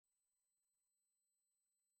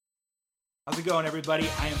How's it going, everybody?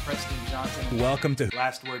 I am Preston Johnson. Welcome to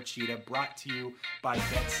Last Word Cheetah, brought to you by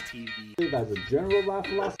Bets TV. That's a general laugh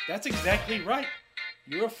philosophy. That's exactly right.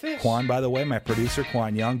 You're a fish. Quan, by the way, my producer,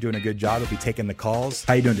 Quan Young, doing a good job. He'll be taking the calls.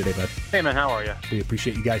 How you doing today, bud? Hey, man, how are you? We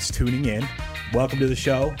appreciate you guys tuning in. Welcome to the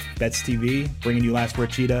show, Bets TV, bringing you Last Word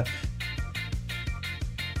Cheetah.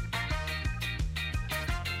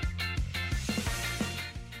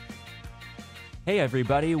 Hey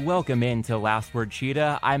everybody, welcome into Last Word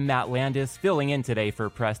Cheetah. I'm Matt Landis, filling in today for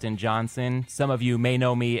Preston Johnson. Some of you may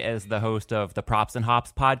know me as the host of the Props and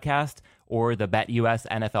Hops podcast or the BetUS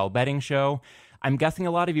NFL betting show. I'm guessing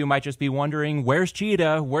a lot of you might just be wondering, where's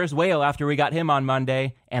Cheetah? Where's Whale after we got him on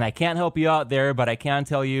Monday? And I can't help you out there, but I can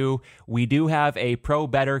tell you we do have a pro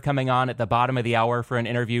bettor coming on at the bottom of the hour for an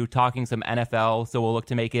interview talking some NFL. So we'll look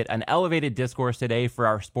to make it an elevated discourse today for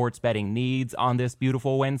our sports betting needs on this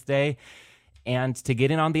beautiful Wednesday. And to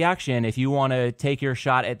get in on the action, if you want to take your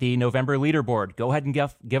shot at the November leaderboard, go ahead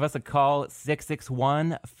and give us a call at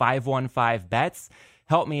 661-515-BETS.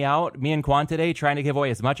 Help me out. Me and Quan today trying to give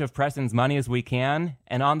away as much of Preston's money as we can.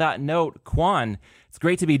 And on that note, Quan, it's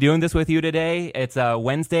great to be doing this with you today. It's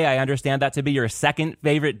Wednesday. I understand that to be your second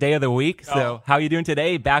favorite day of the week. So how are you doing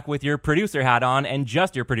today? Back with your producer hat on and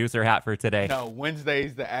just your producer hat for today. No,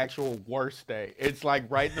 Wednesday's the actual worst day. It's like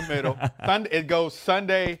right in the middle. It goes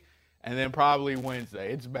Sunday and then probably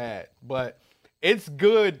Wednesday. It's bad. But it's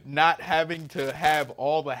good not having to have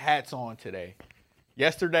all the hats on today.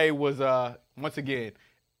 Yesterday was, once again,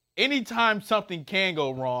 anytime something can go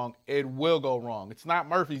wrong, it will go wrong. It's not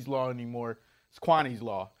Murphy's Law anymore. It's Quani's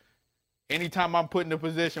Law. Anytime I'm put in a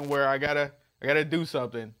position where I gotta do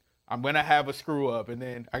something, I'm going to have a screw up, and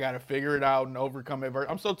then I got to figure it out and overcome it.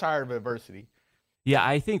 I'm so tired of adversity. Yeah,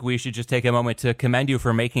 I think we should just take a moment to commend you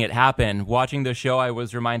for making it happen. Watching the show, I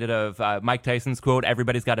was reminded of Mike Tyson's quote,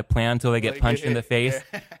 everybody's got a plan until they get punched in the face.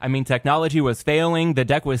 Yeah. I mean, technology was failing. The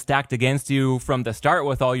deck was stacked against you from the start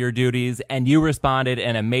with all your duties, and you responded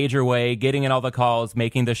in a major way, getting in all the calls,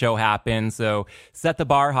 making the show happen. So set the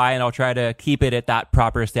bar high, and I'll try to keep it at that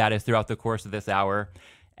proper status throughout the course of this hour.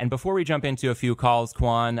 And before we jump into a few calls,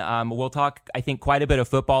 Quan, we'll talk, I think, quite a bit of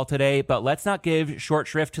football today, but let's not give short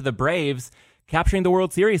shrift to the Braves capturing the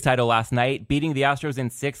World Series title last night, beating the Astros in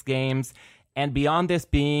 6 games. And beyond this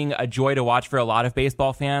being a joy to watch for a lot of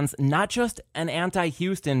baseball fans, not just an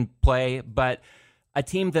anti-Houston play, but a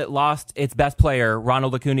team that lost its best player,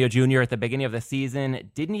 Ronald Acuna Jr., at the beginning of the season,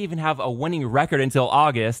 didn't even have a winning record until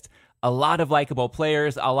August. A lot of likable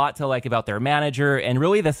players, a lot to like about their manager, and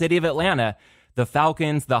really the city of Atlanta. The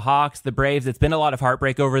Falcons, the Hawks, the Braves, it's been a lot of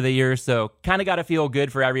heartbreak over the years, so kind of got to feel good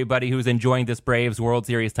for everybody who's enjoying this Braves World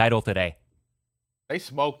Series title today. They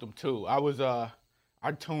smoked them too. I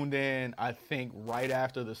tuned in, I think, right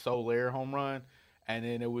after the Soler home run, and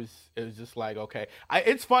then it was just like, okay.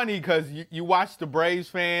 It's funny because you watch the Braves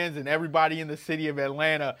fans and everybody in the city of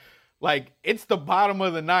Atlanta, like it's the bottom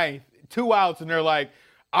of the ninth, 2 outs, and they're like,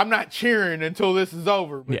 I'm not cheering until this is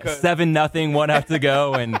over. Because 7-0, 1 out to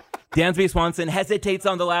go, and Dansby Swanson hesitates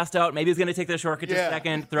on the last out. Maybe he's going to take the shortcut to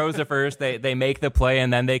second, throws to first. They make the play,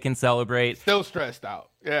 and then they can celebrate. Still stressed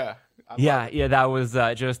out. Yeah. Yeah, that was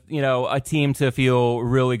just, a team to feel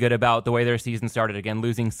really good about the way their season started. Again,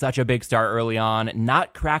 losing such a big start early on,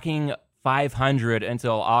 not cracking 500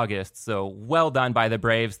 until August. So well done by the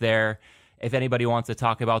Braves there. If anybody wants to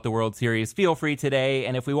talk about the World Series, feel free today.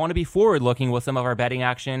 And if we want to be forward-looking with some of our betting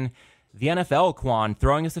action, the NFL, Quan,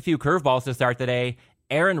 throwing us a few curveballs to start the day.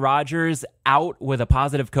 Aaron Rodgers out with a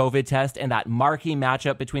positive COVID test in that marquee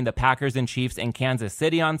matchup between the Packers and Chiefs in Kansas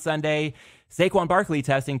City on Sunday. Saquon Barkley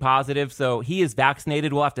testing positive, so he is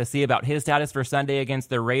vaccinated. We'll have to see about his status for Sunday against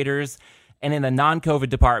the Raiders. And in the non-COVID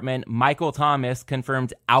department, Michael Thomas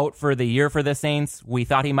confirmed out for the year for the Saints. We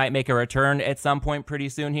thought he might make a return at some point pretty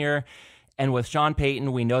soon here. And with Sean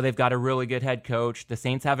Payton, we know they've got a really good head coach. The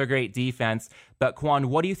Saints have a great defense. But Quan,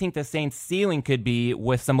 what do you think the Saints' ceiling could be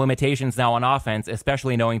with some limitations now on offense,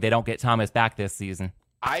 especially knowing they don't get Thomas back this season?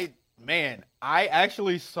 I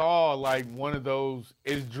actually saw like one of those,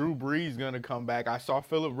 is Drew Brees going to come back? I saw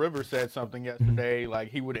Phillip Rivers said something yesterday, like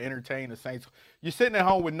he would entertain the Saints. You're sitting at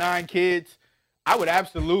home with 9 kids. I would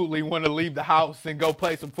absolutely want to leave the house and go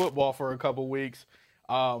play some football for a couple weeks.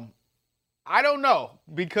 I don't know,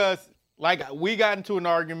 because like we got into an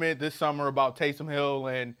argument this summer about Taysom Hill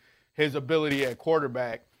and his ability at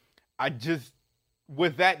quarterback.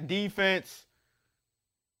 With that defense,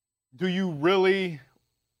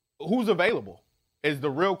 who's available is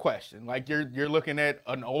the real question. Like you're looking at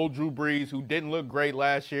an old Drew Brees who didn't look great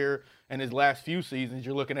last year and his last few seasons.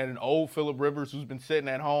 You're looking at an old Phillip Rivers who's been sitting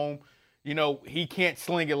at home. He can't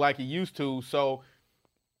sling it like he used to. So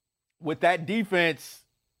with that defense,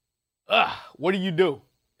 what do you do?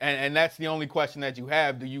 And that's the only question that you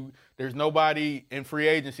have. There's nobody in free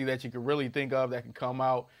agency that you could really think of that can come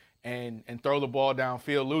out and throw the ball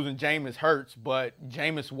downfield. Losing Jameis hurts, but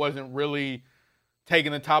Jameis wasn't really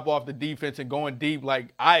taking the top off the defense and going deep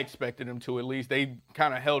like I expected him to. At least they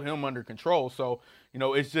kind of held him under control. So,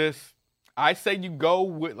 it's just, I say you roll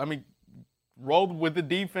with the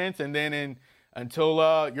defense, and then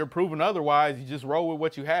until you're proven otherwise, you just roll with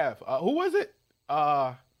what you have. Who was it?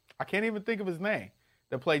 I can't even think of his name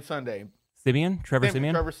that played Sunday. Trevor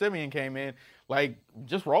Siemian? Trevor Siemian came in.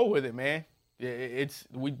 Just roll with it, man.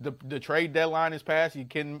 The trade deadline is passed. You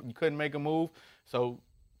couldn't make a move. So,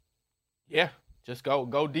 yeah, just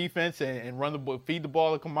go defense and feed the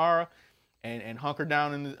ball to Kamara and hunker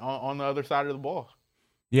down on the other side of the ball.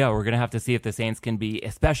 Yeah, we're going to have to see if the Saints can be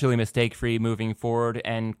especially mistake-free moving forward.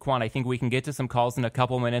 And Quan, I think we can get to some calls in a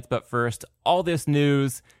couple minutes. But first, all this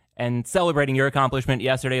news and celebrating your accomplishment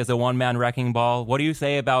yesterday as a one-man wrecking ball. What do you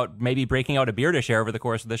say about maybe breaking out a beer to share over the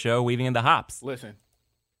course of the show, weaving in the hops? Listen,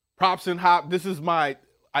 props and hop. This is my,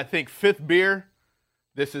 I think, 5th beer.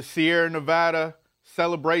 This is Sierra Nevada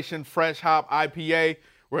Celebration Fresh Hop IPA.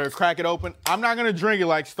 We're going to crack it open. I'm not going to drink it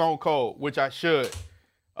like Stone Cold, which I should.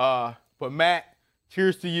 But Matt,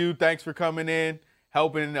 cheers to you. Thanks for coming in,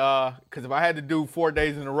 helping. Because if I had to do 4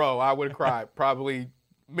 days in a row, I would have cried probably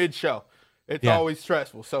mid-show. It's always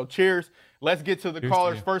stressful. So cheers. Let's get to the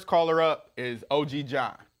callers. First caller up is OG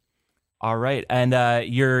John. All right. And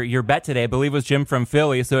your bet today, I believe, was Jim from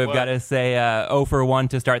Philly. So we've got to say 0 for 1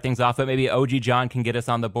 to start things off. But maybe OG John can get us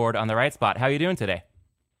on the board on the right spot. How are you doing today?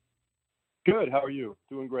 Good. How are you?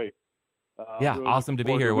 Doing great. Really awesome to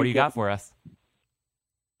be here. What do you got for us?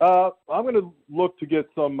 I'm going to look to get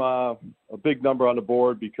some a big number on the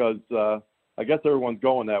board because I guess everyone's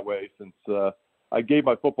going that way since I gave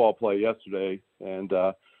my football play yesterday. And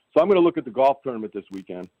so I'm going to look at the golf tournament this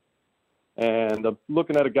weekend. And I'm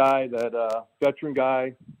looking at a guy veteran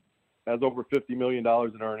guy, has over $50 million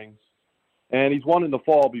in earnings. And he's won in the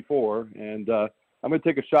fall before. And I'm going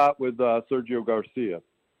to take a shot with Sergio Garcia.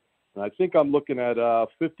 And I think I'm looking at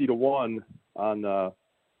 50 to 1 on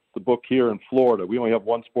the book here in Florida. We only have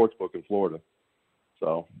one sports book in Florida.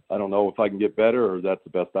 So I don't know if I can get better or that's the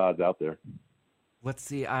best odds out there. Let's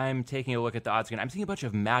see. I'm taking a look at the odds screen. I'm seeing a bunch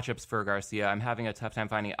of matchups for Garcia. I'm having a tough time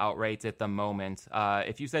finding outrights at the moment.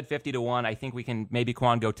 If you said 50 to 1, I think we can maybe,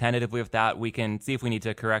 Quan, go tentatively with that. We can see if we need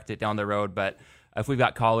to correct it down the road. But if we've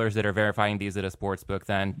got callers that are verifying these at a sports book,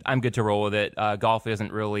 then I'm good to roll with it. Golf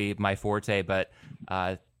isn't really my forte, but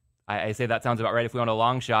I say that sounds about right. If we want a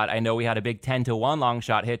long shot, I know we had a big 10 to 1 long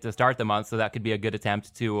shot hit to start the month, so that could be a good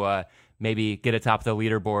attempt to maybe get atop the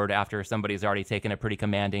leaderboard after somebody's already taken a pretty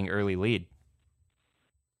commanding early lead.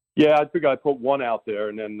 Yeah, I think I'd put one out there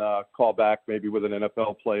and then call back maybe with an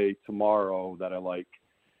NFL play tomorrow that I like.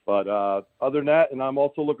 But other than that, and I'm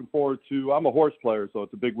also looking forward to, I'm a horse player, so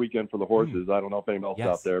it's a big weekend for the horses. I don't know if anyone else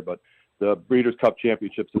out there, but the Breeders' Cup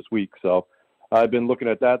Championships this week. So I've been looking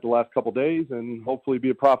at that the last couple of days and hopefully be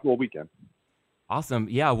a profitable weekend. Awesome.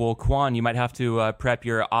 Yeah, well, Quan, you might have to prep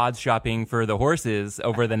your odds shopping for the horses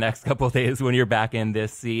over the next couple of days when you're back in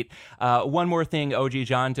this seat. One more thing, OG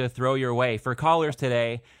John, to throw your way. For callers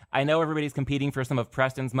today, I know everybody's competing for some of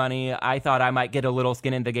Preston's money. I thought I might get a little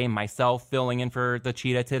skin in the game myself, filling in for the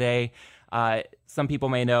Cheetah today. Some people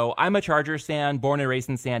may know I'm a Chargers fan, born and raised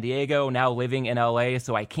in San Diego, now living in LA,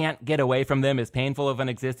 so I can't get away from them, as painful of an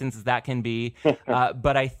existence as that can be.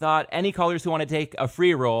 But I thought any callers who want to take a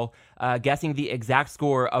free roll, guessing the exact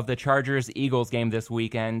score of the Chargers-Eagles game this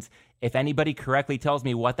weekend, if anybody correctly tells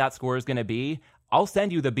me what that score is going to be, I'll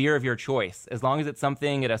send you the beer of your choice. As long as it's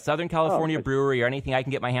something at a Southern California brewery or anything I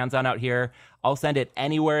can get my hands on out here, I'll send it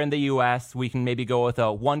anywhere in the U.S. We can maybe go with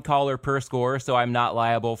a one caller per score, so I'm not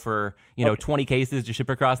liable for 20 cases to ship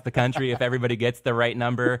across the country if everybody gets the right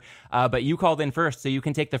number. But you called in first, so you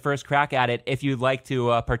can take the first crack at it if you'd like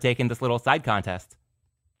to partake in this little side contest.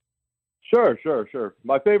 Sure.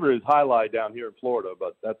 My favorite is Highlight down here in Florida,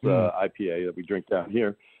 but that's IPA that we drink down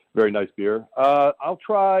here. Very nice beer. I'll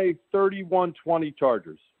try 31-20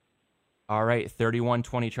 Chargers. All right,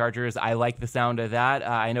 31-20 Chargers. I like the sound of that.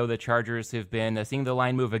 I know the Chargers have been seeing the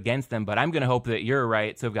line move against them, but I'm going to hope that you're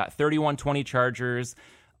right. So we've got 31-20 Chargers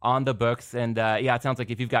on the books. And it sounds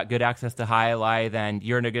like if you've got good access to Highlight, then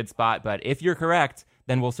you're in a good spot. But if you're correct,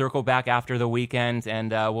 then we'll circle back after the weekend,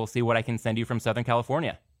 and we'll see what I can send you from Southern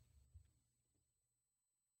California.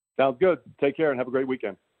 Sounds good. Take care and have a great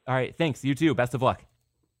weekend. All right, thanks. You too. Best of luck.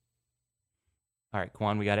 All right,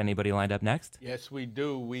 Quan, we got anybody lined up next? Yes, we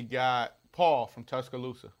do. We got Paul from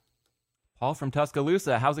Tuscaloosa. Paul from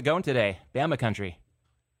Tuscaloosa. How's it going today? Bama country.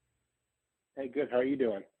 Hey, good. How are you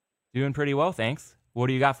doing? Doing pretty well, thanks. What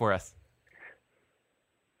do you got for us?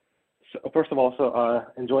 So first of all,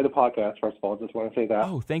 enjoy the podcast. First of all, just want to say that.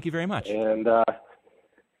 Oh, thank you very much. And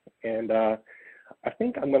I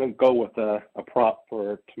think I'm going to go with a prop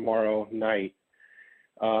for tomorrow night.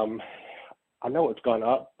 I know it's gone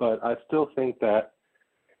up, but I still think that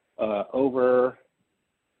over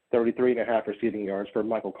 33.5 receiving yards for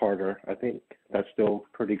Michael Carter, I think that's still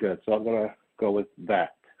pretty good. So I'm going to go with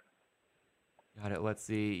that. Got it. Let's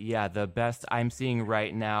see. Yeah, the best I'm seeing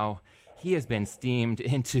right now, he has been steamed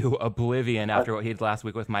into oblivion after what he did last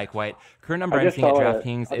week with Mike White. Current number I'm seeing at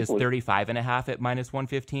DraftKings is 35.5 at minus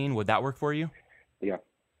 115. Would that work for you? Yeah.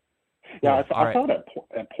 I thought at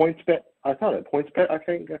PointsBet. I thought at PointsBet, I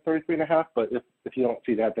think at 33.5. But if you don't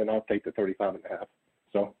see that, then I'll take the 35.5.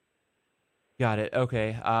 So. Got it.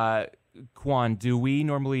 Okay. Quan, do we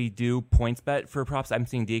normally do PointsBet for props? I'm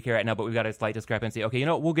seeing DK right now, but we've got a slight discrepancy. Okay,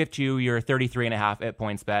 we'll get you your 33.5 at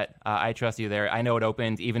PointsBet. I trust you there. I know it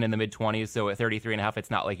opened even in the mid-20s, so at 33.5,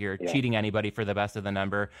 it's not like you're cheating anybody for the best of the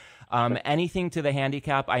number. Anything to the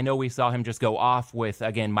handicap? I know we saw him just go off with,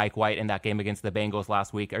 again, Mike White in that game against the Bengals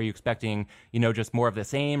last week. Are you expecting, just more of the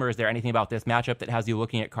same, or is there anything about this matchup that has you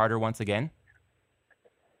looking at Carter once again?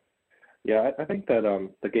 Yeah, I think that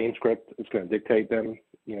the game script is going to dictate them,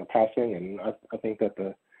 passing, and I think that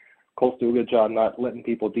the Colts do a good job not letting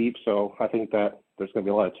people deep. So I think that there's going to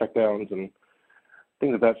be a lot of checkdowns and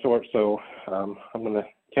things of that sort. So I'm going to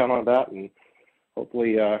count on that, and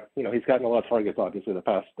hopefully, he's gotten a lot of targets obviously the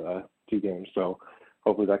past 2 games. So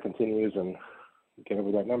hopefully that continues and get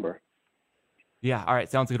over that number. Yeah, all right,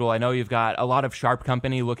 sounds good. Well, I know you've got a lot of sharp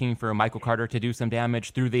company looking for Michael Carter to do some damage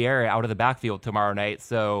through the air out of the backfield tomorrow night.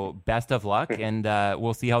 So best of luck, and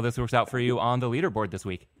we'll see how this works out for you on the leaderboard this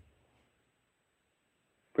week.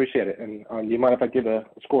 Appreciate it. And do you mind if I give a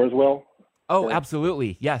score as well? Oh,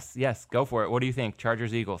 absolutely. Yes, go for it. What do you think?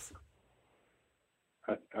 Chargers, Eagles?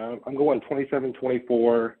 I'm going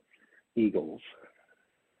 27-24 Eagles.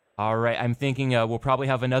 All right, I'm thinking we'll probably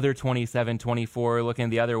have another 27-24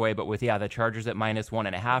 looking the other way, but with, the Chargers at minus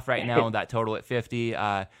 1.5 right now, and that total at 50.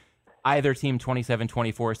 Either team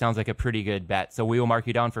 27-24 sounds like a pretty good bet. So we will mark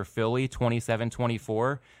you down for Philly,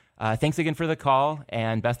 27-24. Thanks again for the call,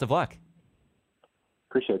 and best of luck.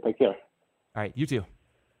 Appreciate it. Take care. All right, you too.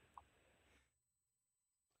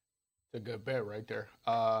 It's a good bet right there.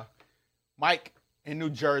 Mike, in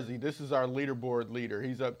New Jersey, this is our leaderboard leader.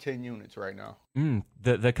 He's up 10 units right now.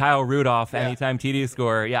 The Kyle Rudolph anytime TD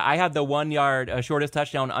score. Yeah, I had the 1 yard shortest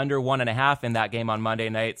touchdown under 1.5 in that game on Monday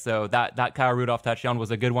night. So that Kyle Rudolph touchdown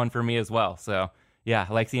was a good one for me as well. So yeah,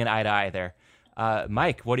 I like seeing eye to eye there.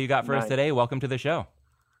 Mike, what do you got for us today? Welcome to the show.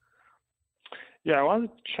 Yeah, I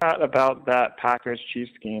wanted to chat about that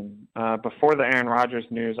Packers-Chiefs game. Before the Aaron Rodgers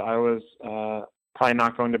news, I was probably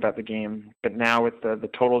not going to bet the game. But now with the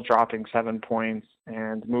total dropping 7 points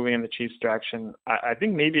and moving in the Chiefs' direction, I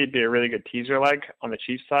think maybe it'd be a really good teaser leg on the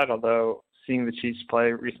Chiefs' side, although seeing the Chiefs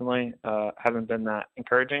play recently haven't been that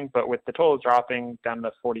encouraging. But with the total dropping down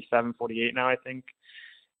to 47, 48 now, I think,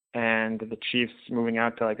 and the Chiefs moving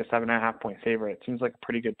out to like a 7.5 point favorite, it seems like a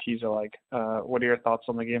pretty good teaser leg. What are your thoughts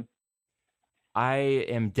on the game? I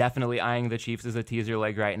am definitely eyeing the Chiefs as a teaser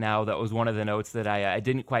leg right now. That was one of the notes that I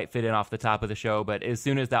didn't quite fit in off the top of the show, but as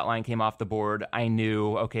soon as that line came off the board, I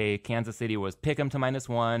knew, okay, Kansas City was pick 'em to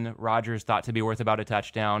 -1. Rodgers thought to be worth about a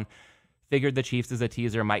touchdown. Figured the Chiefs as a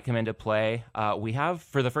teaser might come into play. We have,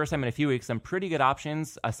 for the first time in a few weeks, some pretty good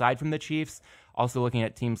options aside from the Chiefs. Also looking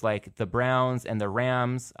at teams like the Browns and the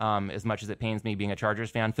Rams, as much as it pains me being a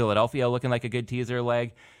Chargers fan. Philadelphia looking like a good teaser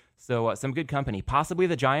leg. So some good company. Possibly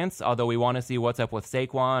the Giants, although we want to see what's up with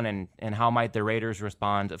Saquon and how might the Raiders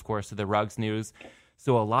respond, of course, to the Ruggs news.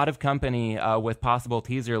 So a lot of company with possible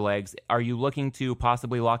teaser legs. Are you looking to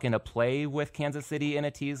possibly lock in a play with Kansas City in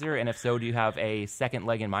a teaser? And if so, do you have a second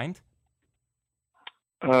leg in mind?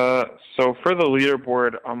 So for the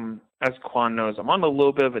leaderboard, as Quan knows, I'm on a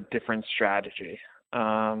little bit of a different strategy.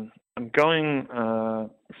 I'm going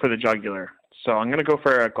for the jugular. So I'm going to go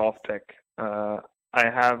for a golf pick. I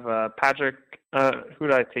have Patrick. Who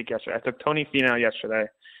did I take yesterday? I took Tony Finau yesterday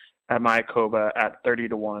at Mayakoba at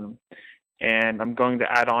 30-1, and I'm going to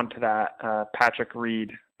add on to that Patrick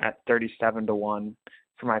Reed at 37-1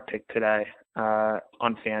 for my pick today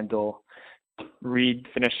on FanDuel. Reed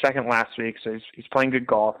finished second last week, so he's playing good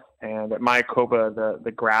golf. And at Mayakoba,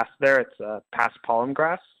 the grass there, it's Paspalum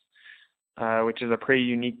grass, which is a pretty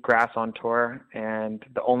unique grass on tour, and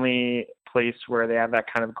the only place where they have that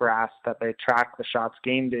kind of grass that they track the shots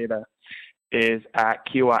game data is at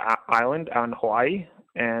Kiawah Island out in Hawaii,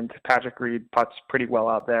 and Patrick Reed putts pretty well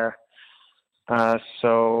out there.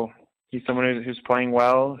 So he's someone who's playing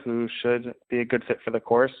well, who should be a good fit for the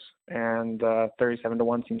course, and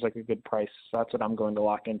 37-1 seems like a good price. So that's what I'm going to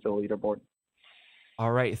lock into the leaderboard.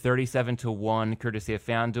 All right, 37-1, courtesy of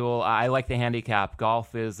FanDuel. I like the handicap.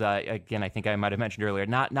 Golf is, again, I think I might have mentioned earlier,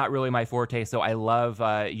 not really my forte, so I love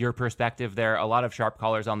your perspective there. A lot of sharp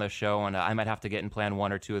callers on this show, and I might have to get and plan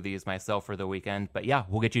one or two of these myself for the weekend. But yeah,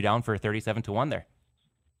 we'll get you down for 37-1 there.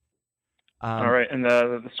 All right, and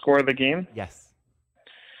the score of the game? Yes.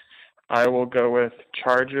 I will go with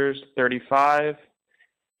Chargers 35,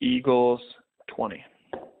 Eagles 20.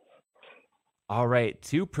 All right,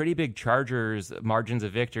 two pretty big Chargers margins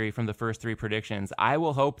of victory from the first three predictions. I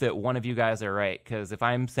will hope that one of you guys are right, because if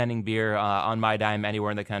I'm sending beer on my dime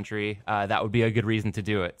anywhere in the country, that would be a good reason to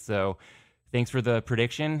do it. So thanks for the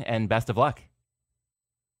prediction, and best of luck.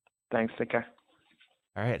 Thanks, take care.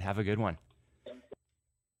 All right, have a good one.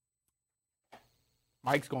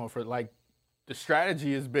 Mike's going for, like, the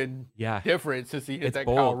strategy has been different since he hit It's that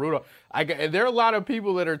bold. Kyle Rudolph. And there are a lot of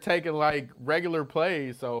people that are taking, like, regular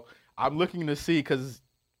plays, so I'm looking to see, because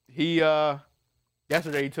he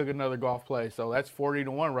yesterday he took another golf play, so that's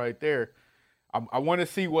 40-1 right there. I want to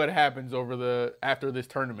see what happens after this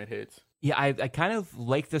tournament hits. Yeah, I kind of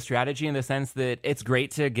like the strategy in the sense that it's great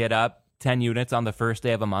to get up 10 units on the first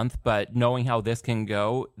day of a month, but knowing how this can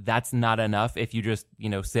go, that's not enough if you just,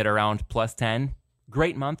 sit around plus 10.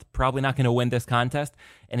 Great month, probably not going to win this contest.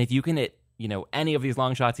 And if you can hit, any of these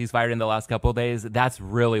long shots he's fired in the last couple of days, that's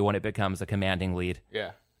really when it becomes a commanding lead.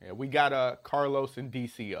 Yeah, we got Carlos and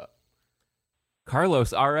DC up.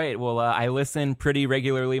 Carlos, all right. Well, I listen pretty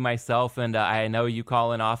regularly myself, and I know you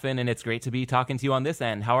call in often, and it's great to be talking to you on this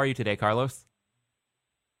end. How are you today, Carlos?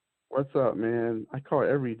 What's up, man? I call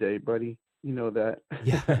every day, buddy. You know that.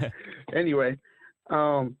 Yeah. Anyway,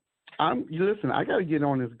 listen, I got to get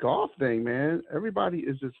on this golf thing, man. Everybody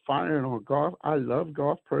is just firing on golf. I love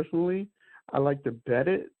golf personally. I like to bet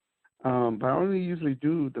it, but I only usually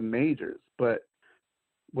do the majors. But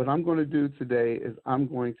what I'm going to do today is I'm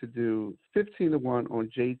going to do 15-1 on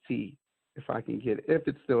JT if I can get it, if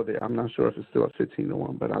it's still there. I'm not sure if it's still at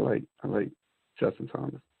 15-1, but I like Justin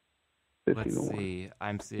Thomas. 15-1. Let's see.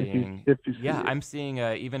 I'm seeing. If you see it. I'm seeing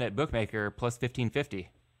even at Bookmaker plus 1550.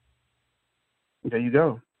 There you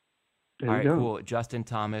go. All right, cool. Justin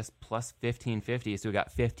Thomas plus 1550. So we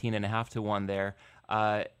got 15.5-1 there.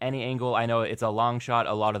 Any angle, I know it's a long shot.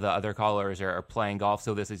 A lot of the other callers are playing golf,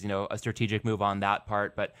 so this is, a strategic move on that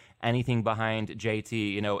part. But anything behind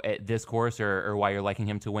JT, at this course or why you're liking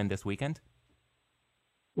him to win this weekend?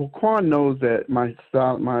 Well, Quan knows that my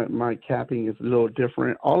style, my capping is a little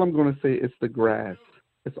different. All I'm going to say is the grass.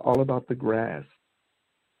 It's all about the grass.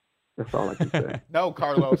 That's all I can say. No,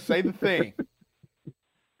 Carlos, say the thing.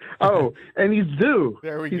 Oh, and he's due.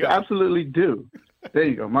 There we go. He's go. absolutely due. There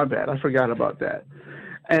you go. My bad. I forgot about that.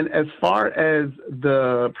 And as far as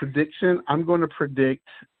the prediction, I'm going to predict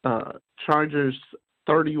Chargers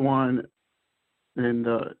 31 and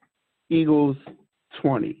Eagles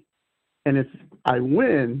 20. And if I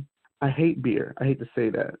win, I hate beer. I hate to say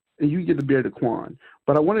that. And you get the beer to Quan.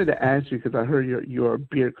 But I wanted to ask you, because I heard you're a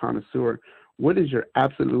beer connoisseur, what is your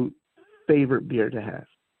absolute favorite beer to have?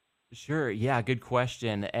 Sure. Yeah, good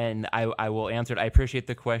question. And I will answer it. I appreciate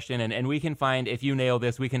the question. And we can find, if you nail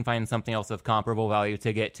this, we can find something else of comparable value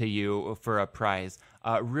to get to you for a prize.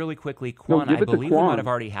 Really quickly, Quan, I believe we might have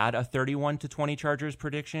already had a 31-20 Chargers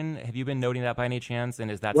prediction. Have you been noting that by any chance? And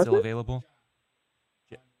is that still available?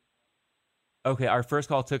 Okay, our first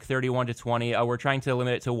call took 31-20. We're trying to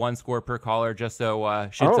limit it to one score per caller, just so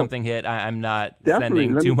should something hit, I'm not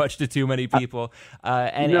sending too much to too many people.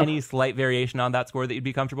 Any slight variation on that score that you'd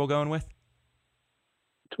be comfortable going with?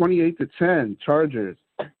 28-10, Chargers.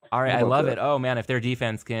 All right, I love it. Oh, man, if their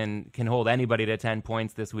defense can hold anybody to 10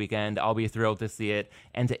 points this weekend, I'll be thrilled to see it.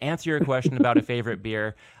 And to answer your question about a favorite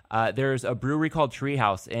beer, there's a brewery called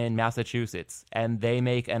Treehouse in Massachusetts, and they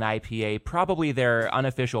make an IPA, probably their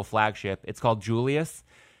unofficial flagship. It's called Julius,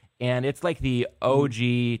 and it's like the OG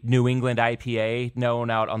New England IPA, known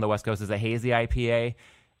out on the West Coast as a hazy IPA.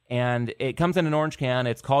 And it comes in an orange can.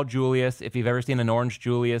 It's called Julius. If you've ever seen an orange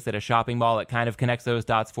Julius at a shopping mall, it kind of connects those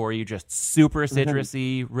dots for you. Just super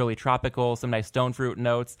citrusy, really tropical, some nice stone fruit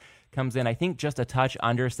notes. Comes in, I think, just a touch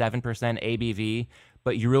under 7% ABV,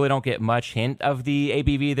 but you really don't get much hint of the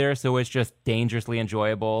ABV there, so it's just dangerously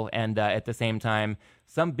enjoyable. And at the same time,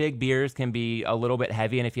 some big beers can be a little bit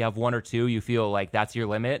heavy, and if you have one or two, you feel like that's your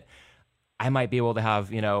limit. I might be able to have,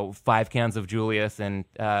 5 cans of Julius and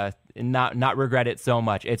not regret it so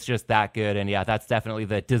much. It's just that good. And yeah, that's definitely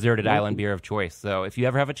the deserted island beer of choice. So if you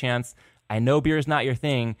ever have a chance, I know beer is not your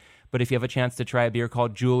thing, but if you have a chance to try a beer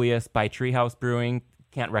called Julius by Treehouse Brewing,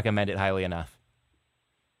 can't recommend it highly enough.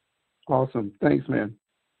 Awesome. Thanks, man.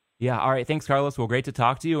 Yeah. All right. Thanks, Carlos. Well, great to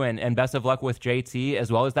talk to you, and best of luck with JT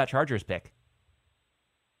as well as that Chargers pick.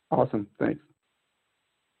 Awesome. Thanks.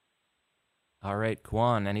 All right,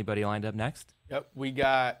 Quan, anybody lined up next? Yep, we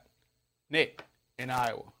got Nick in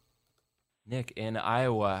Iowa. Nick in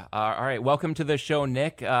Iowa. All right, welcome to the show,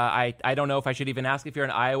 Nick. I don't know if I should even ask if you're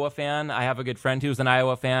an Iowa fan. I have a good friend who's an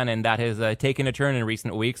Iowa fan, and that has taken a turn in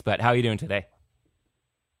recent weeks, but how are you doing today?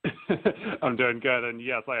 I'm doing good, and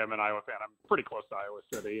yes, I am an Iowa fan. I'm pretty close to Iowa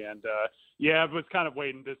City, and I was kind of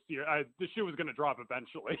waiting this year. The shoe was going to drop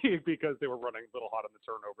eventually because they were running a little hot in the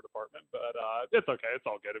turnover department, but it's okay. It's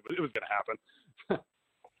all good. It was going to happen.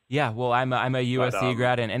 Yeah, well, I'm a USC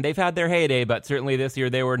grad, and they've had their heyday, but certainly this year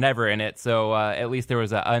they were never in it, so at least there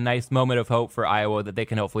was a nice moment of hope for Iowa that they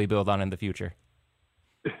can hopefully build on in the future.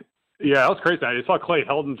 Yeah, that was crazy. I saw Clay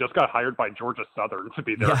Helton just got hired by Georgia Southern to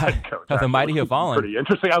be their head coach. The mighty have fallen. Pretty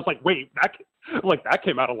interesting. I was like, wait, that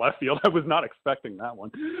came out of left field. I was not expecting that one.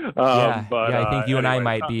 But I think you and I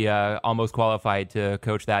might be almost qualified to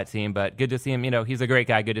coach that team. But good to see him. He's a great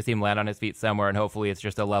guy. Good to see him land on his feet somewhere, and hopefully it's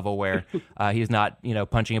just a level where he's not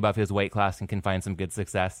punching above his weight class and can find some good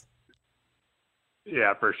success.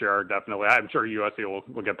 Yeah, for sure, definitely. I'm sure USC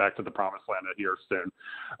will get back to the promised land here soon.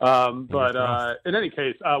 But in any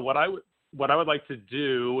case, what I would like to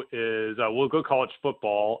do is we'll go college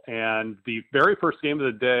football, and the very first game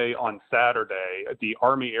of the day on Saturday, the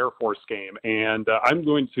Army Air Force game, and I'm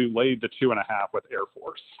going to lay the 2.5 with Air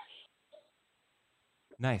Force.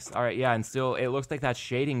 Nice. All right, yeah, and still it looks like that's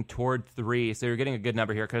shading toward 3, so you're getting a good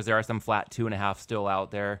number here because there are some flat 2.5 still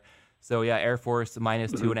out there. So, yeah, Air Force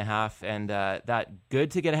minus 2.5, and that good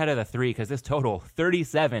to get ahead of the 3 because this total,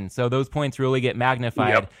 37. So those points really get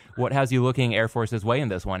magnified. Yep. What has you looking Air Force's way in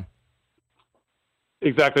this one?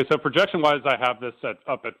 Exactly. So projection-wise, I have this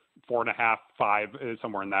up at 4.5, 5,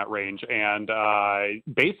 somewhere in that range. And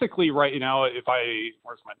basically right now,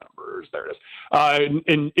 where's my numbers? There it is.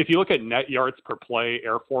 And if you look at net yards per play,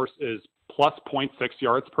 Air Force is plus 0.6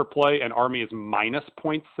 yards per play, and Army is minus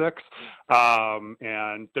 0.6.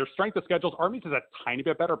 And their strength of schedules, Army's is a tiny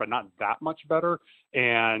bit better, but not that much better.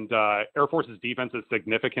 And Air Force's defense is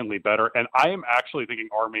significantly better. And I am actually thinking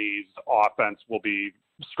Army's offense will be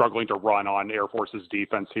struggling to run on Air Force's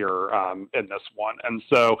defense here in this one. And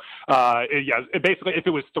so, basically, if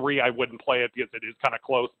it was 3, I wouldn't play it because it is kind of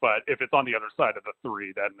close. But if it's on the other side of the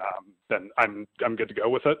 3, then I'm good to go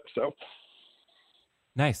with it. So.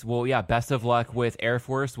 Nice. Well, yeah, best of luck with Air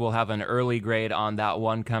Force. We'll have an early grade on that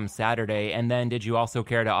one come Saturday. And then did you also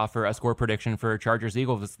care to offer a score prediction for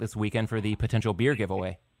Chargers-Eagles this weekend for the potential beer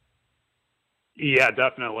giveaway? Yeah,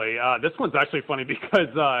 definitely. This one's actually funny because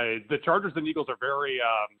the Chargers and Eagles are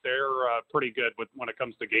they're pretty good when it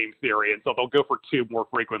comes to game theory, and so they'll go for 2 more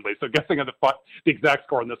frequently. So guessing on the exact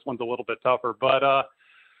score on this one's a little bit tougher, but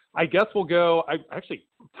I guess we'll go. I actually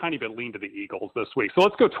a tiny bit lean to the Eagles this week, so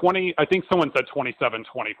let's go 20. I think someone said 27-24,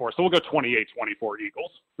 so we'll go 28-24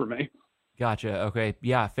 Eagles for me. Gotcha. Okay.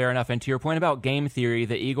 Yeah, fair enough. And to your point about game theory,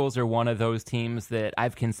 the Eagles are one of those teams that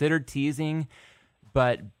I've considered teasing,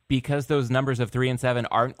 but because those numbers of 3 and 7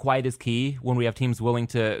 aren't quite as key when we have teams willing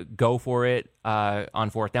to go for it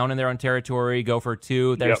on 4th down in their own territory, go for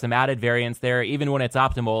 2, there's some added variance there. Even when it's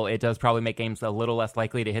optimal, it does probably make games a little less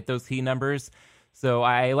likely to hit those key numbers. So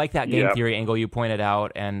I like that game theory angle you pointed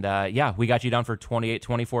out. And we got you down for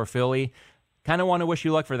 28-24 Philly. Kind of want to wish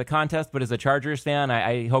you luck for the contest, but as a Chargers fan,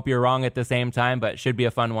 I hope you're wrong at the same time, but should be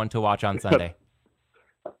a fun one to watch on Sunday.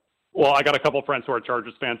 Well, I got a couple friends who are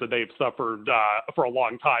Chargers fans, and they've suffered for a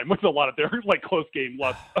long time with a lot of their close game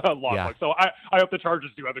loss. So I hope the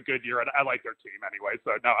Chargers do have a good year, and I like their team anyway.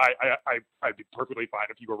 So no, I'd be perfectly fine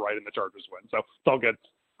if you were right and the Chargers win. So it's all good.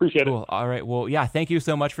 Appreciate it. Cool. All right. Well, yeah, thank you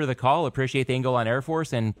so much for the call. Appreciate the angle on Air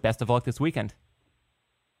Force, and best of luck this weekend.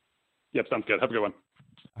 Yep, sounds good. Have a good one.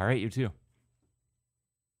 All right, you too.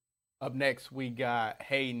 Up next, we got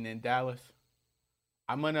Hayden in Dallas.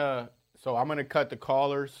 I'm gonna cut the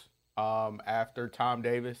callers after Tom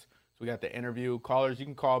Davis. So we got the interview. Callers, you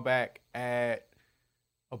can call back at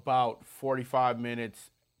about 45 minutes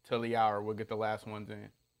till the hour. We'll get the last ones in.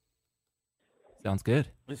 Sounds good.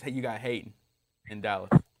 Just you got Hayden in Dallas.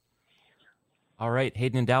 All right,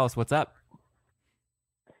 Hayden in Dallas, what's up?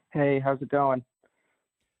 Hey, how's it going?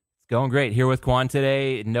 It's going great. Here with Quan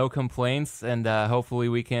today. No complaints, and hopefully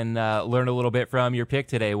we can learn a little bit from your pick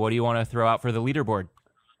today. What do you want to throw out for the leaderboard?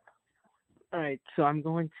 All right, so I'm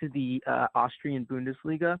going to the Austrian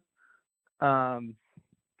Bundesliga. I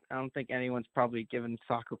don't think anyone's probably given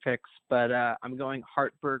soccer picks, but I'm going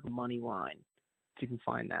Hartberg money line, if you can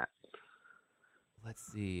find that. Let's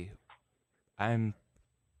see. I'm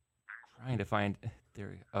trying to find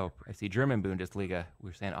there. Oh, I see German Bundesliga. We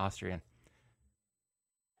were saying Austrian.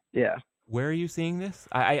 Yeah. Where are you seeing this?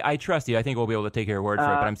 I trust you. I think we'll be able to take your word for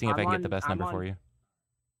it, but I'm seeing if I can get the best number for you.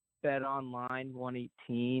 Bet Online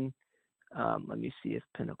 118. Let me see if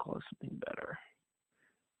Pinnacle has something better.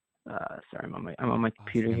 Sorry, I'm on my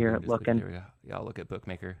computer here looking. There we go. Yeah, I'll look at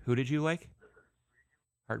Bookmaker. Who did you like?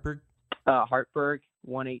 Hartberg? Hartberg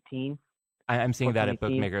 118. I'm seeing that at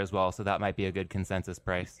Bookmaker as well, so that might be a good consensus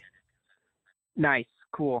price. Nice,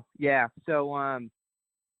 cool. Yeah, so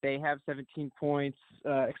they have 17 points.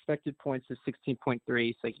 Expected points is 16.3,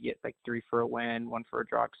 so you get like 3 for a win, 1 for a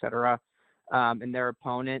draw, etc. And their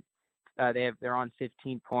opponent, they're on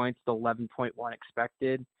 15 points, the 11.1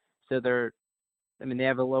 expected. So they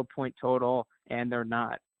have a low point total, and they're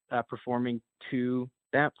not performing to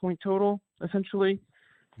that point total, essentially.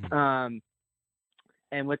 Mm-hmm.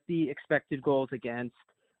 And with the expected goals against,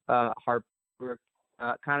 Hartberg,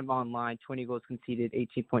 kind of online, 20 goals conceded,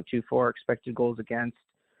 18.24 expected goals against.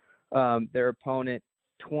 Their opponent,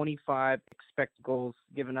 25 expected goals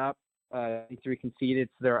given up, 3 conceded,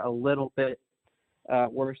 so they're a little bit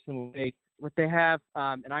worse than what they have.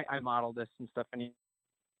 And I modeled this and stuff, and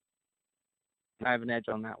I have an edge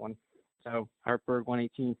on that one. So Hartberg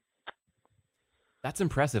 118. That's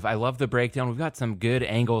impressive. I love the breakdown. We've got some good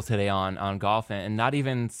angles today on golf, and not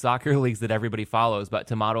even soccer leagues that everybody follows, but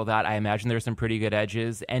to model that, I imagine there's some pretty good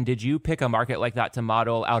edges. And did you pick a market like that to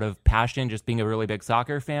model out of passion, just being a really big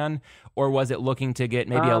soccer fan? Or was it looking to get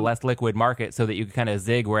maybe a less liquid market so that you could kind of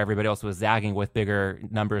zig where everybody else was zagging with bigger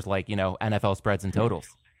numbers like, NFL spreads and totals?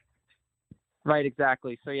 Right,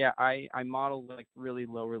 exactly. So yeah, I modeled like really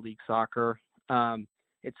lower league soccer.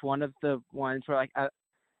 It's one of the ones where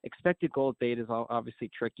expected goals beta is obviously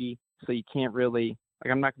tricky, so you can't really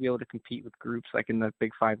I'm not gonna be able to compete with groups like in the Big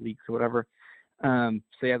 5 leagues or whatever. So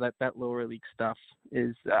yeah, that lower league stuff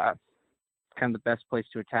is kind of the best place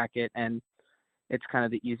to attack it, and it's kind of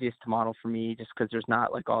the easiest to model for me just because there's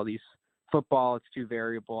not like all these football. It's too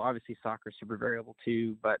variable. Obviously, soccer is super variable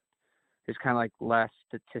too, but there's kind of like less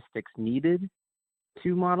statistics needed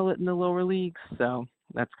to model it in the lower leagues. So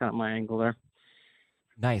that's kind of my angle there.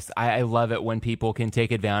 Nice. I love it when people can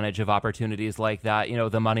take advantage of opportunities like that.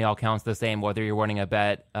 The money all counts the same, whether you're winning a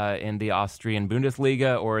bet in the Austrian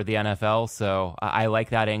Bundesliga or the NFL. So I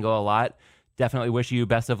like that angle a lot. Definitely wish you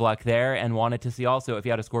best of luck there, and wanted to see also if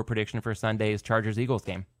you had a score prediction for Sunday's Chargers-Eagles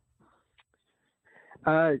game.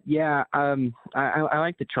 I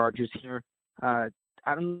like the Chargers here. I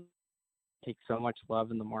don't take so much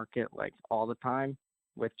love in the market like all the time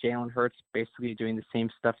with Jalen Hurts basically doing the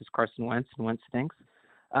same stuff as Carson Wentz, and Wentz stinks.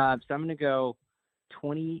 So I'm going to go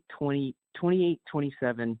 28-27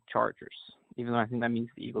 Chargers, even though I think that means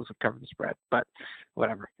the Eagles have covered the spread, but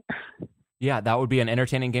whatever. Yeah, that would be an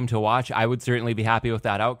entertaining game to watch. I would certainly be happy with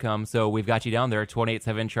that outcome. So we've got you down there,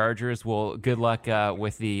 28-7 Chargers. Well, good luck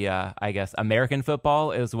with the, American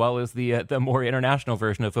football as well as the more international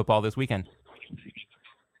version of football this weekend.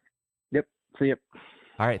 Yep. See ya.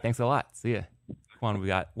 All right. Thanks a lot. See ya. Come on, we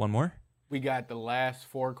got one more. We got the last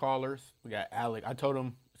 4 callers. We got Alec. I told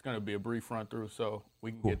him it's going to be a brief run through, so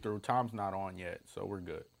we can get through. Tom's not on yet, so we're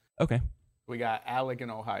good. Okay. We got Alec in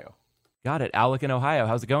Ohio. Got it. Alec in Ohio.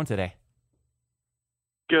 How's it going today?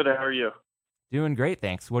 Good. How are you? Doing great,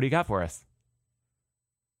 thanks. What do you got for us?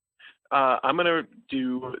 I'm going to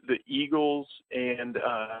do the Eagles and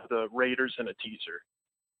the Raiders in a teaser.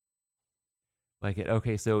 Like it.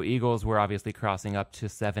 Okay, so Eagles were obviously crossing up to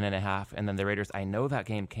 7.5, and then the Raiders, I know that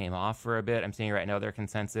game came off for a bit. I'm seeing right now their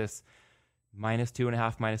consensus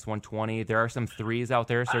 -2.5, -120. There are some 3s out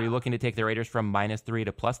there, so are you looking to take the Raiders from -3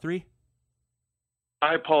 to +3?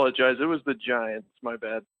 I apologize. It was the Giants. My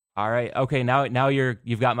bad. All right. Okay, now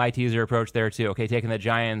you've got my teaser approach there too. Okay, taking the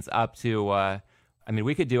Giants up to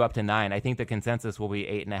we could do up to 9. I think the consensus will be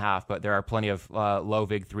 8.5, but there are plenty of low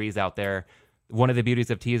vig 3s out there. One of the beauties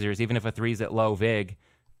of teasers, even if a 3's at low vig,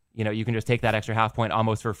 you can just take that extra half point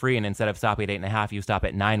almost for free, and instead of stopping at 8.5, you stop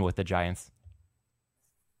at 9 with the Giants.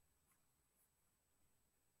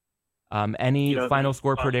 Any final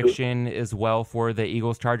score prediction as well for the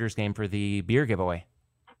Eagles-Chargers game for the beer giveaway?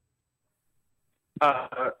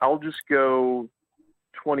 I'll just go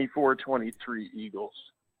 24-23 Eagles.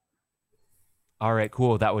 All right,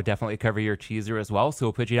 cool. That would definitely cover your teaser as well, so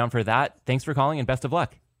we'll put you down for that. Thanks for calling, and best of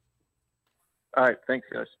luck. All right, thanks,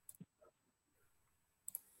 guys.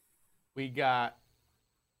 We got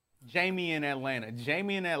Jamie in Atlanta.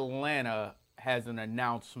 Jamie in Atlanta has an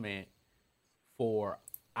announcement for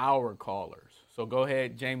our callers. So go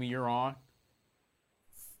ahead, Jamie, you're on.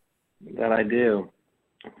 That I do.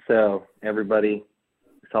 So everybody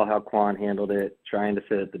saw how Quan handled it, trying to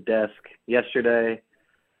sit at the desk yesterday.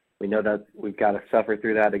 we know that we've got to suffer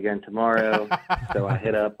through that again tomorrow. So I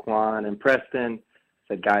hit up Quan and Preston,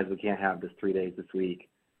 said, guys, we can't have this 3 days this week.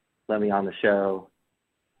 Let me on the show.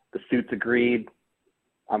 The suits agreed.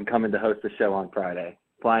 I'm coming to host the show on Friday,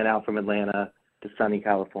 flying out from Atlanta to sunny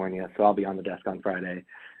California. So I'll be on the desk on Friday.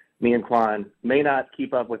 Me and Quan may not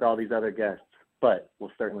keep up with all these other guests, but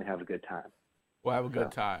we'll certainly have a good time. We'll have a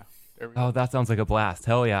good time. Oh, that sounds like a blast.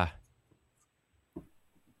 Hell yeah.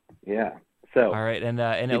 Yeah. So. All right. And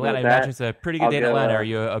in Atlanta, I imagine it's a pretty good day in Atlanta. Are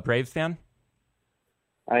you a Braves fan?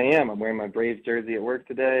 I am. I'm wearing my Braves jersey at work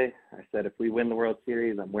today. I said if we win the World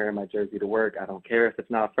Series, I'm wearing my jersey to work. I don't care if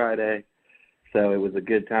it's not Friday. So it was a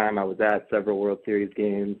good time. I was at several World Series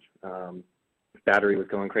games. Battery was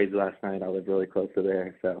going crazy last night. I live really close to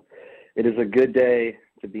there. So it is a good day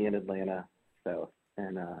to be in Atlanta. So,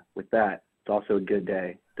 and with that, it's also a good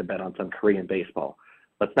day to bet on some Korean baseball.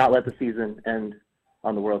 Let's not let the season end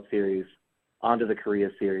on the World Series. On to the Korea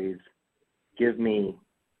series. Give me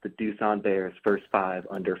the Doosan Bears first 5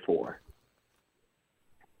 under 4.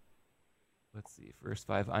 Let's see, first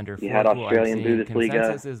 5 under 4. You had Australian Bundesliga.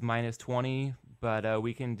 Consensus is -20, but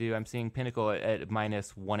we can do. I'm seeing Pinnacle at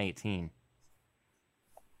 -118.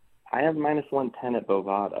 I have -110 at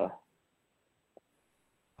Bovada.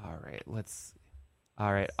 All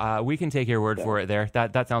right, we can take your word for it there.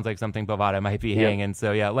 That sounds like something Bovada might be hanging.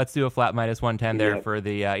 So yeah, let's do a flat -110 there for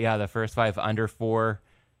the the first 5 under 4.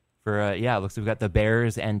 For looks like we've got the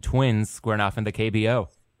Bears and Twins squaring off in the KBO.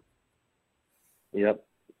 Yep,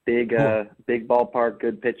 big ballpark,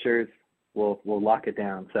 good pitchers. We'll lock it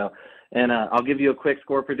down. So, and I'll give you a quick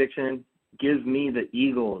score prediction. Give me the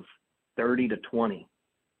Eagles 30-20.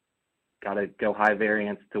 Got to go high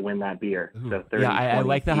variance to win that beer. So 30, I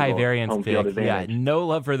like the Eagles, high variance home field pick. advantage. Yeah, no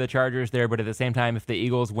love for the Chargers there, but at the same time, if the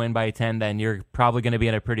Eagles win by 10, then you're probably going to be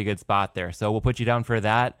in a pretty good spot there. So we'll put you down for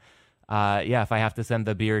that. If I have to send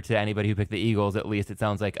the beer to anybody who picked the Eagles, at least it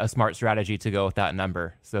sounds like a smart strategy to go with that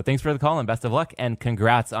number. So thanks for the call and best of luck, and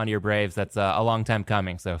congrats on your Braves. That's a long time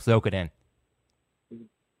coming, so soak it in.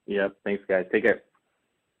 Yep, thanks, guys. Take care.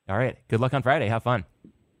 All right, good luck on Friday. Have fun.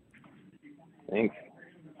 Thanks.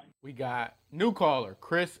 We got new caller,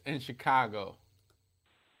 Chris in Chicago.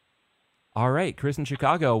 All right, Chris in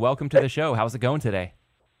Chicago, welcome to the show. How's it going today?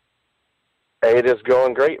 Hey, it is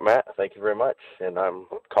going great, Matt. Thank you very much. And I'm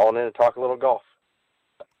calling in to talk a little golf.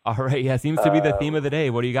 All right, yeah, seems to be the theme of the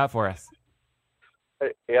day. What do you got for us?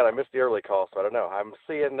 Yeah, I missed the early call, so I don't know. I'm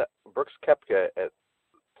seeing Brooks Koepka at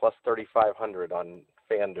plus 3,500 on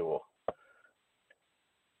FanDuel.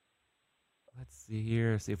 Let's see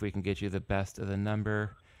here, see if we can get you the best of the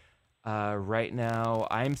number. Right now,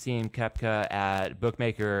 I'm seeing Koepka at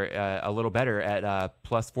Bookmaker a little better at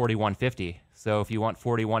plus 4150. So if you want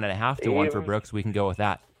 41.5 to 1 for Brooks, we can go with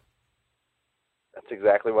that. That's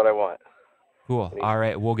exactly what I want. Cool. All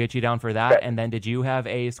right, we'll get you down for that. And then did you have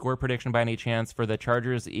a score prediction by any chance for the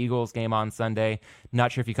Chargers-Eagles game on Sunday?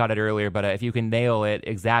 Not sure if you caught it earlier, but if you can nail it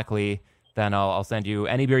exactly, then I'll send you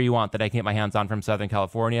any beer you want that I can get my hands on from Southern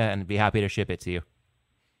California and be happy to ship it to you.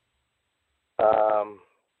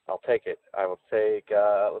 I'll take it. I will take,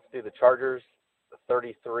 let's do the Chargers,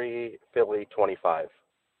 33, Philly, 25.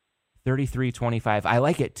 33-25. I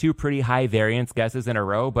like it. 2 pretty high variance guesses in a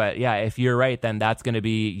row, but yeah, if you're right, then that's going to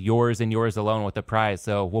be yours and yours alone with the prize.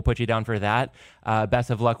 So we'll put you down for that. Best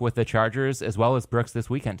of luck with the Chargers as well as Brooks this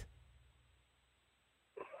weekend.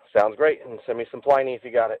 Sounds great. And send me some Pliny if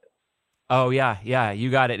you got it. Oh, yeah, you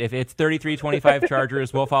got it. If it's 33-25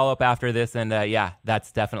 Chargers, we'll follow up after this, and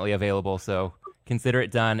that's definitely available. So consider it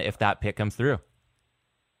done if that pick comes through.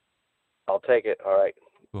 I'll take it. All right.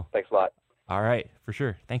 Cool. Thanks a lot. All right, for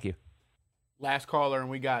sure. Thank you. Last caller, and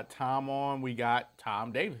we got Tom on. We got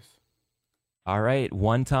Tom Davis. All right,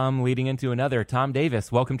 one Tom leading into another. Tom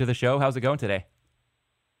Davis, welcome to the show. How's it going today?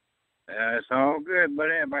 It's all good,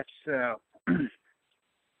 buddy. How about yourself?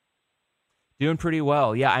 Doing pretty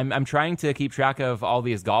well. Yeah, I'm trying to keep track of all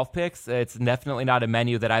these golf picks. It's definitely not a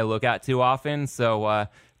menu that I look at too often, so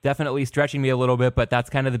definitely stretching me a little bit, but that's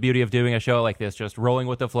kind of the beauty of doing a show like this, just rolling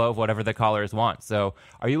with the flow of whatever the callers want. So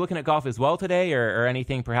are you looking at golf as well today, or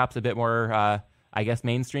anything perhaps a bit more, I guess,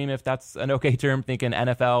 mainstream, if that's an okay term, thinking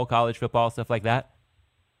NFL, college football, stuff like that?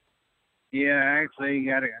 Yeah, actually,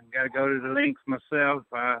 gotta go to the links myself.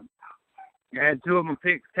 I had 2 of my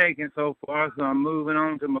picks taken so far, so I'm moving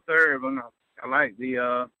on to my third one. I like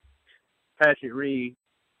the Patrick Reed.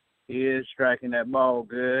 He is striking that ball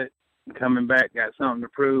good. Coming back, got something to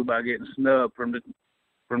prove by getting snubbed from the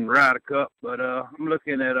Ryder Cup. But I'm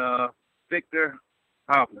looking at Victor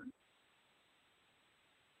Hovland.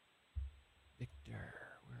 Victor,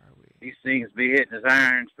 where are we? He seems to be hitting his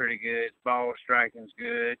irons pretty good. His ball striking's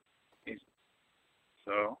good.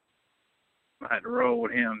 So I had to roll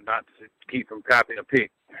with him not to keep from copying a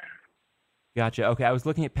pick. Gotcha. Okay, I was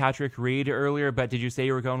looking at Patrick Reed earlier, but did you say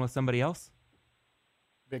you were going with somebody else?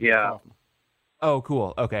 Victor Yeah. Kaufman. Oh,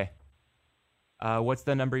 cool. Okay. What's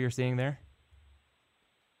the number you're seeing there?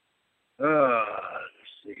 Let's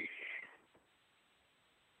see.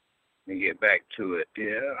 Let me get back to it.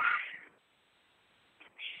 Yeah.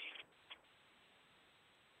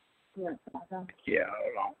 Yeah,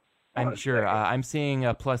 hold on. I'm sure. I'm seeing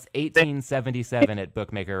a plus 1877 at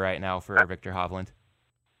Bookmaker right now for Victor Hovland.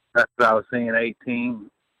 That's what I was saying, 18.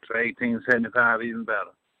 So 1875, even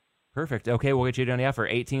better. Perfect. Okay, we'll get you down for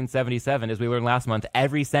 1877. As we learned last month,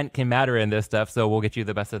 every cent can matter in this stuff, so we'll get you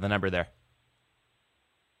the best of the number there.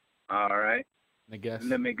 All right. I guess.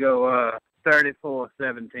 Let me go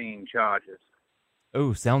 34-17 Chargers.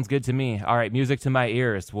 Oh, sounds good to me. All right, music to my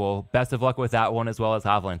ears. Well, best of luck with that one as well as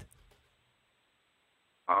Hovland.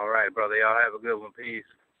 All right, brother. Y'all have a good one. Peace.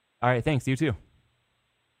 All right, thanks. You too.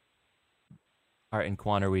 All right, and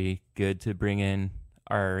Quan, are we good to bring in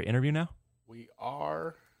our interview now? We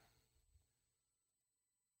are.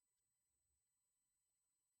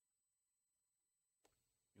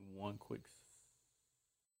 One quick.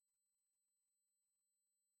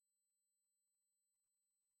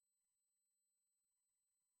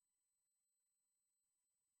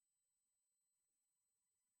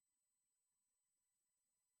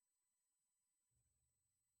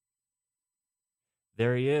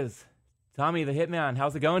 There he is. Tommy the Hitman,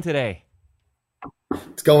 how's it going today?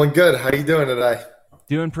 It's going good. How you doing today?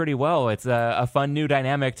 Doing pretty well. It's a fun new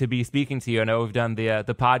dynamic to be speaking to you. I know we've done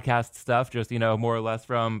the podcast stuff, just more or less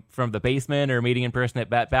from the basement or meeting in person at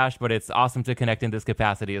Bet Bash, but it's awesome to connect in this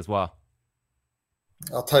capacity as well.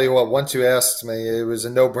 I'll tell you what. Once you asked me, it was a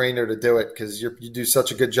no-brainer to do it because you do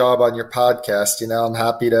such a good job on your podcast. I'm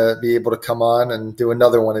happy to be able to come on and do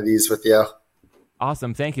another one of these with you.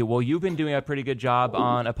 Awesome. Thank you. Well, you've been doing a pretty good job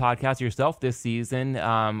on a podcast yourself this season,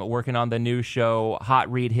 working on the new show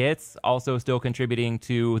Hot Read Hits, also still contributing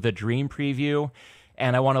to the Dream Preview.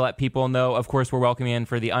 And I want to let people know, of course, we're welcoming in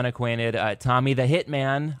for the unacquainted Tommy the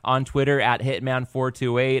Hitman on Twitter at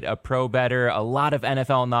Hitman428, a pro bettor, a lot of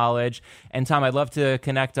NFL knowledge. And Tom, I'd love to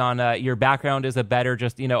connect on your background as a bettor.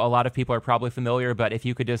 Just, a lot of people are probably familiar, but if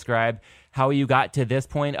you could describe how you got to this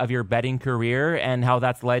point of your betting career and how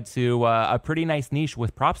that's led to a pretty nice niche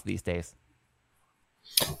with props these days.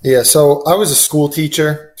 Yeah, so I was a school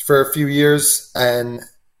teacher for a few years. And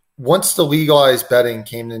once the legalized betting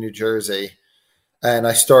came to New Jersey, and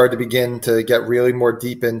I started to begin to get really more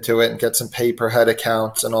deep into it and get some pay per head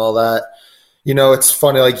accounts and all that. It's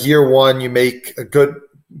funny, like year one, you make a good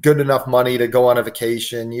enough money to go on a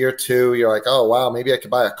vacation. Year two, you're like, oh, wow, maybe I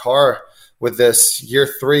could buy a car with this. Year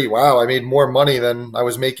three, wow, I made more money than I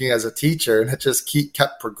was making as a teacher. And it just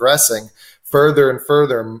kept progressing further and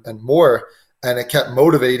further and more. And it kept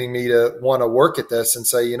motivating me to want to work at this and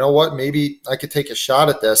say, you know what, maybe I could take a shot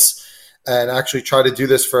at this and actually try to do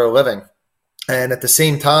this for a living. And at the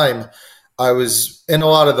same time, I was in a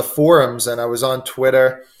lot of the forums and I was on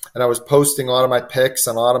Twitter and I was posting a lot of my picks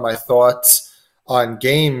and a lot of my thoughts on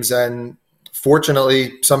games. And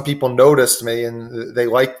fortunately, some people noticed me and they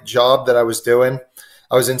liked the job that I was doing.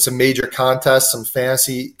 I was in some major contests, some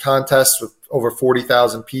fantasy contests with over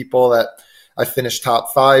 40,000 people that I finished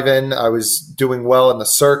top 5 in. I was doing well in the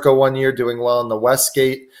Circa one year, doing well in the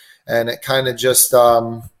Westgate. And it kind of just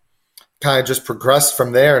progressed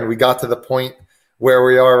from there, and we got to the point where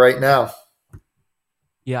we are right now.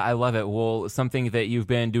 Yeah, I love it. Well, something that you've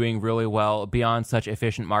been doing really well beyond such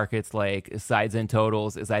efficient markets like sides and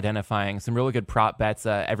totals is identifying some really good prop bets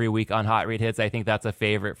every week on Hot Read Hits. I think that's a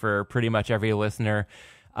favorite for pretty much every listener.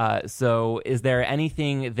 So is there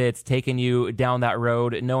anything that's taken you down that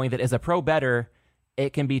road, knowing that as a pro bettor,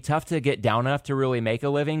 it can be tough to get down enough to really make a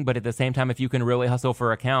living, but at the same time, if you can really hustle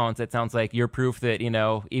for accounts, it sounds like you're proof that,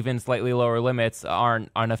 even slightly lower limits aren't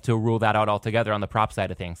enough to rule that out altogether on the prop side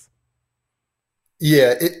of things.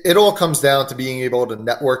 Yeah, it all comes down to being able to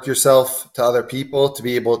network yourself to other people, to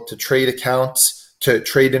be able to trade accounts, to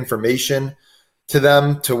trade information to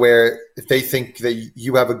them, to where if they think that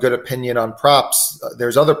you have a good opinion on props,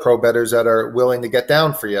 there's other pro bettors that are willing to get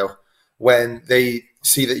down for you when they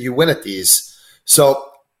see that you win at these.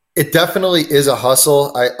 So it definitely is a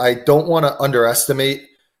hustle. I don't want to underestimate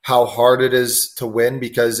how hard it is to win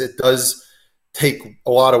because it does take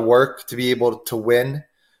a lot of work to be able to win.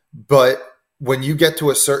 But when you get to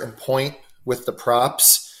a certain point with the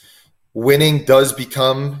props, winning does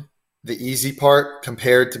become the easy part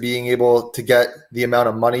compared to being able to get the amount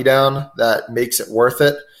of money down that makes it worth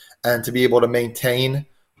it and to be able to maintain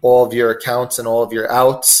all of your accounts and all of your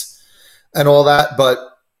outs and all that. But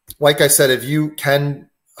like I said, if you can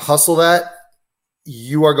hustle that,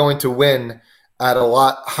 you are going to win at a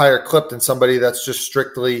lot higher clip than somebody that's just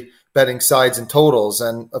strictly betting sides and totals.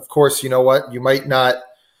 And of course, you know what? You might not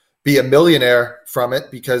be a millionaire from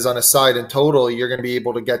it, because on a side and total, you're going to be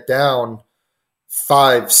able to get down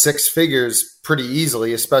 5-6 figures pretty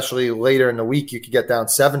easily, especially later in the week. You could get down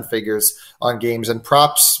 7 figures on games, and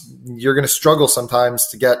props, you're going to struggle sometimes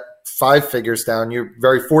to get 5 figures down. You're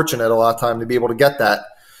very fortunate a lot of time to be able to get that.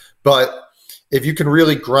 But if you can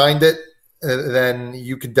really grind it, then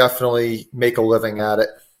you can definitely make a living at it.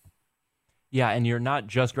 Yeah, and you're not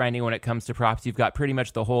just grinding when it comes to props. You've got pretty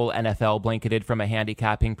much the whole NFL blanketed from a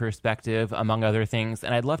handicapping perspective, among other things.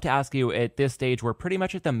 And I'd love to ask you, at this stage, we're pretty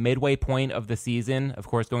much at the midway point of the season, of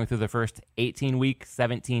course, going through the first 18-week,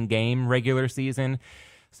 17-game regular season.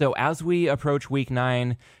 So as we approach week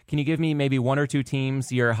 9, can you give me maybe 1 or 2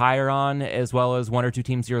 teams you're higher on, as well as 1 or 2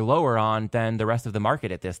 teams you're lower on than the rest of the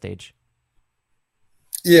market at this stage?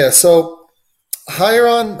 Yeah, so higher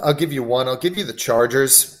on, I'll give you one. I'll give you the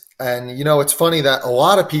Chargers. And, you know, it's funny that a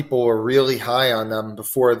lot of people were really high on them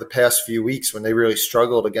before the past few weeks when they really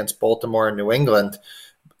struggled against Baltimore and New England.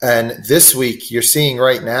 And this week, you're seeing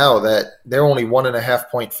right now that they're only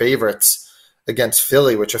 1.5-point favorites against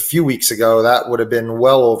Philly, which a few weeks ago, that would have been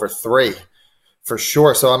well over 3 for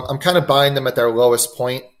sure. So I'm kind of buying them at their lowest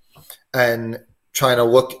point and trying to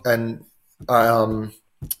look and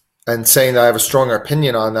saying that I have a stronger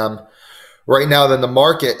opinion on them right now than the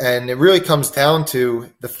market. And it really comes down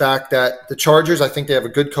to the fact that the Chargers, I think they have a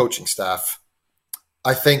good coaching staff.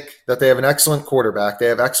 I think that they have an excellent quarterback. They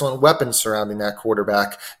have excellent weapons surrounding that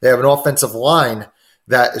quarterback. They have an offensive line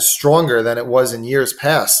that is stronger than it was in years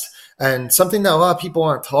past. And something that a lot of people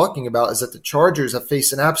aren't talking about is that the Chargers have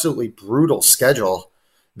faced an absolutely brutal schedule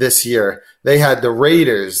this year. They had the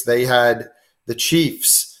Raiders. They had the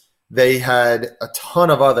Chiefs. They had a ton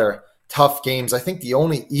of other tough games. I think the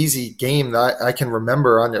only easy game that I can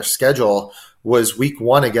remember on their schedule was week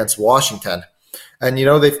 1 against Washington. And, you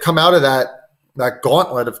know, they've come out of that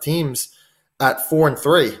gauntlet of teams at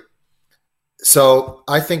 4-3. So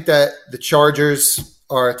I think that the Chargers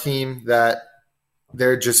are a team that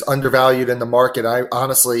they're just undervalued in the market. I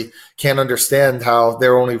honestly can't understand how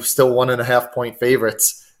they're only still 1.5-point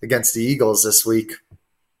favorites against the Eagles this week.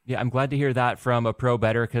 Yeah, I'm glad to hear that from a pro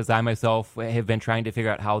bettor, because I myself have been trying to figure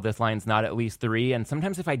out how this line's not at least 3. And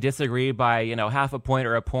sometimes if I disagree by, 0.5 point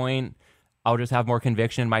or a point, I'll just have more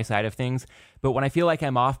conviction in my side of things. But when I feel like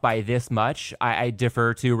I'm off by this much, I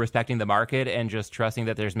defer to respecting the market and just trusting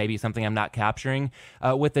that there's maybe something I'm not capturing.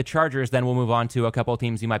 With the Chargers, then we'll move on to a couple of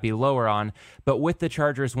teams you might be lower on. But with the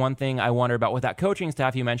Chargers, one thing I wonder about with that coaching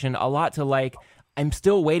staff you mentioned, a lot to like. I'm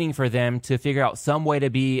still waiting for them to figure out some way to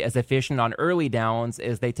be as efficient on early downs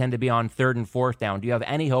as they tend to be on 3rd and 4th down. Do you have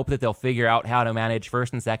any hope that they'll figure out how to manage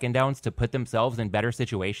 1st and 2nd downs to put themselves in better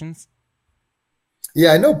situations?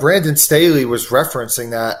 Yeah, I know Brandon Staley was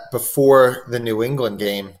referencing that before the New England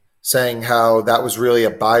game, saying how that was really a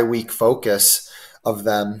bye-week focus of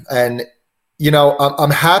them. And,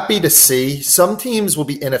 I'm happy to see some teams will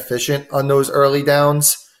be inefficient on those early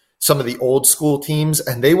downs, some of the old school teams,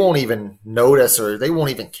 and they won't even notice or they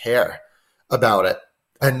won't even care about it.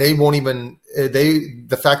 And they won't even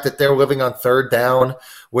the fact that they're living on 3rd down,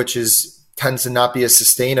 which tends to not be as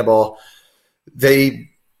sustainable,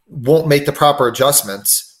 they won't make the proper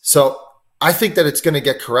adjustments. So I think that it's going to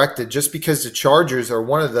get corrected just because the Chargers are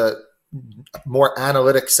one of the more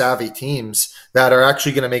analytic savvy teams that are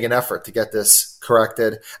actually going to make an effort to get this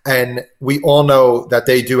corrected. And we all know that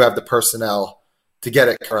they do have the personnel to get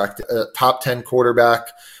it correct. A top 10 quarterback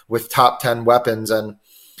with top 10 weapons and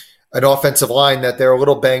an offensive line that they're a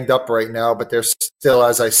little banged up right now, but they're still,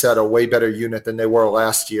 as I said, a way better unit than they were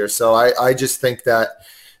last year. So I just think that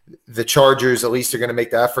the Chargers at least are going to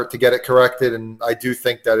make the effort to get it corrected. And I do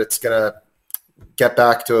think that it's going to get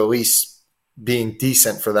back to at least being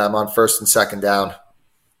decent for them on 1st and 2nd down.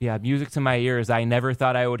 Yeah, music to my ears. I never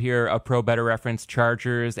thought I would hear a pro bettor reference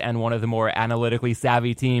Chargers and one of the more analytically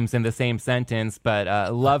savvy teams in the same sentence,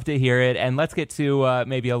 but love to hear it. And let's get to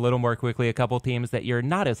maybe a little more quickly a couple teams that you're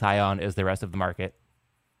not as high on as the rest of the market.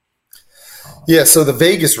 Yeah, so the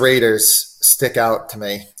Vegas Raiders stick out to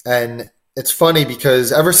me. And it's funny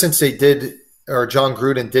because ever since John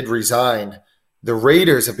Gruden did resign, the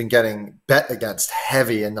Raiders have been getting bet against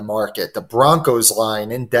heavy in the market. The Broncos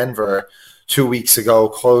line in Denver 2 weeks ago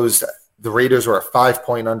closed. The Raiders were a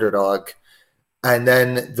 5-point underdog. And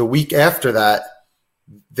then the week after that,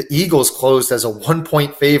 the Eagles closed as a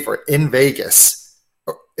 1-point favorite in Vegas.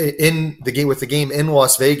 In the game, with the game in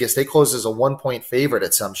Las Vegas, they closed as a 1-point favorite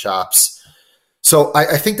at some shops. So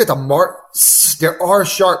I think that there are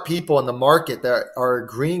sharp people in the market that are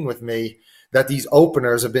agreeing with me that these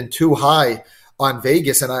openers have been too high on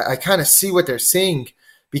Vegas, and I kind of see what they're seeing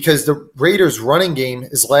because the Raiders' running game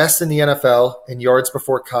is last in the NFL in yards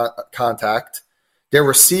before contact. Their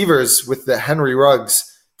receivers with the Henry Ruggs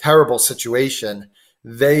terrible situation,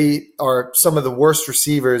 they are some of the worst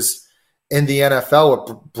receivers in the NFL,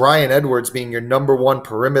 with Bryan Edwards being your number one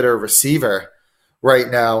perimeter receiver right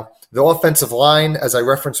now. The offensive line, as I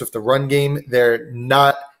referenced with the run game, they're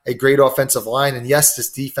not a great offensive line. And yes, this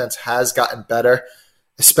defense has gotten better,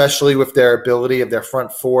 especially with their ability of their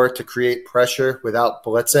front four to create pressure without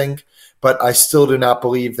blitzing. But I still do not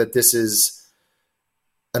believe that this is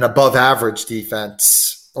an above average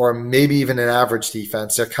defense or maybe even an average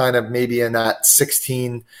defense. They're kind of maybe in that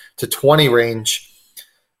 16 to 20 range.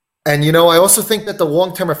 And, I also think that the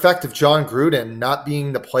long-term effect of John Gruden not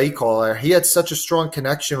being the play caller, he had such a strong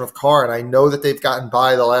connection with Carr, and I know that they've gotten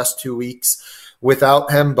by the last 2 weeks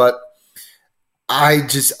without him, but I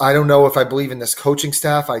don't know if I believe in this coaching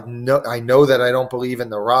staff. I know that I don't believe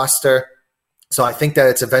in the roster, so I think that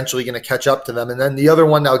it's eventually going to catch up to them. And then the other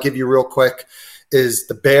one I'll give you real quick is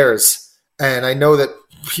the Bears, and I know that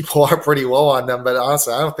people are pretty low on them, but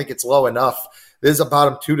honestly, I don't think it's low enough. This is a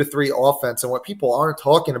bottom 2 to 3 offense. And what people aren't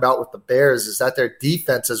talking about with the Bears is that their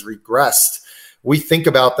defense has regressed. We think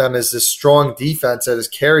about them as this strong defense that has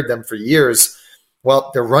carried them for years. Well,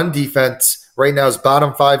 their run defense right now is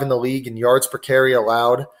bottom 5 in the league in yards per carry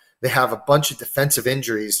allowed. They have a bunch of defensive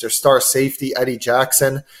injuries. Their star safety, Eddie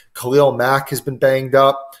Jackson, Khalil Mack has been banged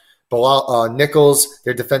up. Nichols,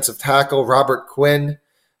 their defensive tackle, Robert Quinn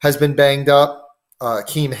has been banged up.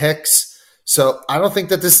 Akeem Hicks. So I don't think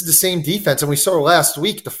that this is the same defense. And we saw last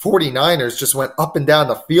week, the 49ers just went up and down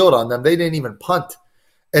the field on them. They didn't even punt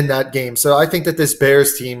in that game. So I think that this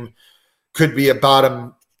Bears team could be a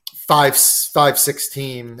bottom 5-6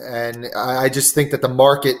 team. And I just think that the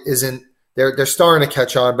market isn't – they're starting to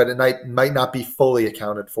catch on, but it might not be fully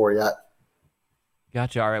accounted for yet.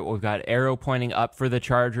 Gotcha. All right, well, we've got arrow pointing up for the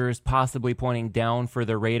Chargers, possibly pointing down for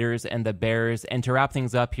the Raiders and the Bears. And to wrap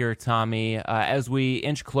things up here, Tommy, as we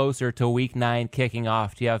inch closer to Week 9 kicking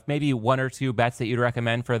off, do you have maybe 1 or 2 bets that you'd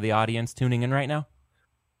recommend for the audience tuning in right now?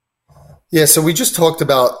 Yeah, so we just talked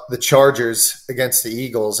about the Chargers against the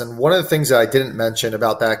Eagles, and one of the things that I didn't mention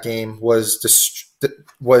about that game was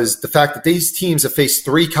the fact that these teams have faced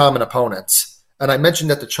 3 common opponents. And I mentioned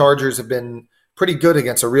that the Chargers have been pretty good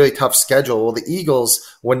against a really tough schedule. Well, the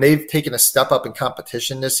Eagles, when they've taken a step up in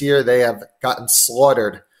competition this year, they have gotten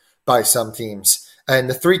slaughtered by some teams. And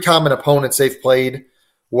the 3 common opponents they've played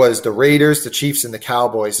was the Raiders, the Chiefs, and the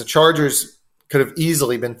Cowboys. The Chargers could have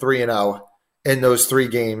easily been 3-0 in those 3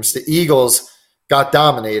 games. The Eagles got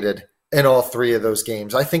dominated in all 3 of those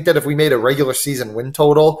games. I think that if we made a regular season win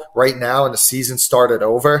total right now and the season started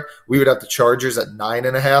over, we would have the Chargers at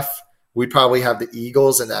 9.5. We'd probably have the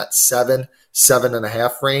Eagles in that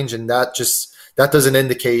 7.5 range, and that doesn't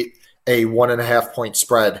indicate a 1.5 point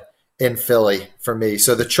spread in Philly for me.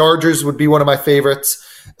 So the Chargers would be one of my favorites.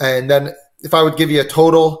 And then if I would give you a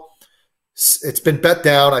total, it's been bet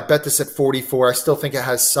down. I bet this at 44. I still think it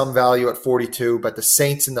has some value at 42, but the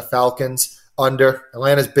Saints and the Falcons under.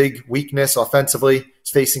 Atlanta's big weakness offensively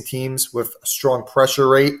is facing teams with a strong pressure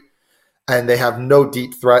rate, and they have no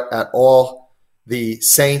deep threat at all. The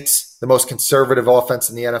Saints, the most conservative offense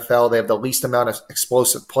in the NFL. They have the least amount of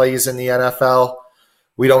explosive plays in the NFL.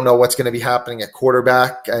 We don't know what's going to be happening at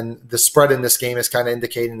quarterback, and the spread in this game is kind of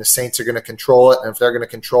indicating the Saints are going to control it, and if they're going to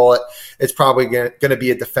control it, it's probably going to be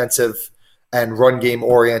a defensive and run game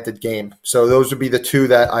oriented game. So those would be the 2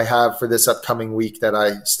 that I have for this upcoming week that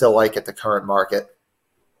I still like at the current market.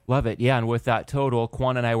 Love it. Yeah, and with that total,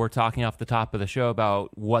 Quan and I were talking off the top of the show about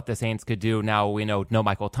what the Saints could do. Now we know no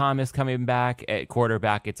Michael Thomas coming back at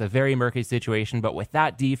quarterback. It's a very murky situation, but with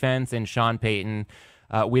that defense and Sean Payton,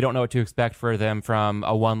 we don't know what to expect for them from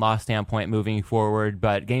a one-loss standpoint moving forward,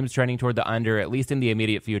 but games trending toward the under, at least in the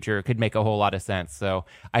immediate future, could make a whole lot of sense. So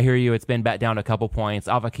I hear you. It's been bet down a couple points.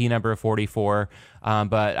 I'll have a key number of 44,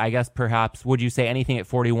 but I guess perhaps would you say anything at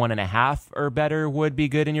 41.5 or better would be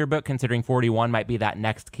good in your book, considering 41 might be that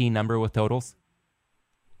next key number with totals?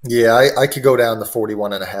 Yeah, I could go down to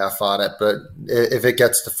 41.5 on it, but if it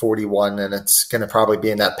gets to 41, then it's going to probably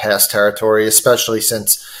be in that pass territory, especially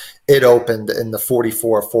since it opened in the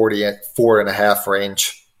 44.5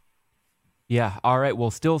 range. Yeah, all right.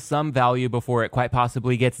 Well, still some value before it quite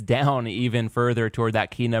possibly gets down even further toward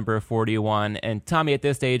that key number of 41. And Tommy, at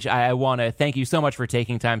this stage, I want to thank you so much for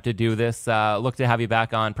taking time to do this. Look to have you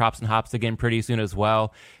back on Props and Hops again pretty soon as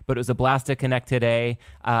well. But it was a blast to connect today.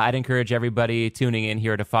 I'd encourage everybody tuning in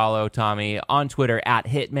here to follow Tommy on Twitter at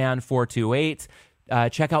Hitman428.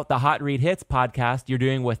 Check out the Hot Read Hits podcast you're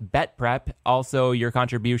doing with Bet Prep. Also, your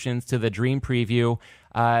contributions to the Dream Preview.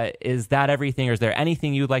 Is that everything, or is there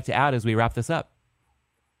anything you'd like to add as we wrap this up?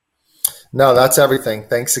 No, that's everything.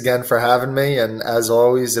 Thanks again for having me. And as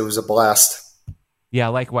always, it was a blast. Yeah,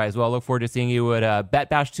 likewise. Well, I look forward to seeing you at Bet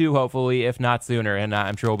Bash 2, hopefully, if not sooner. And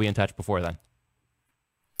I'm sure we'll be in touch before then.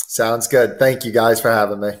 Sounds good. Thank you guys for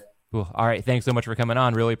having me. Cool. All right. Thanks so much for coming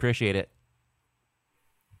on. Really appreciate it.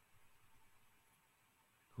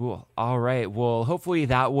 Cool. All right. Well, hopefully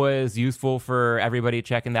that was useful for everybody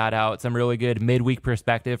checking that out. Some really good midweek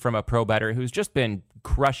perspective from a pro bettor who's just been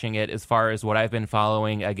crushing it as far as what I've been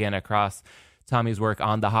following, again, across Tommy's work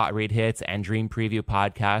on the Hot Rate Hits and Dream Preview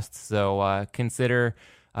podcasts. So consider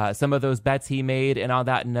some of those bets he made. And on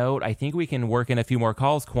that note, I think we can work in a few more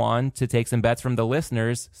calls, Quan, to take some bets from the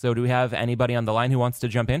listeners. So do we have anybody on the line who wants to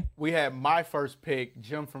jump in? We had my first pick,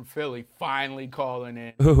 Jim from Philly, finally calling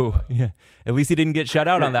in. Ooh, yeah. At least he didn't get shut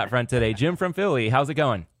out on that front today. Jim from Philly, how's it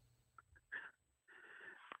going?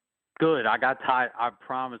 Good. I got tied. I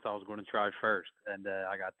promised I was going to try first, and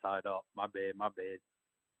I got tied up. My bad.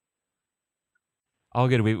 All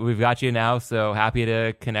good. We've got you now, so happy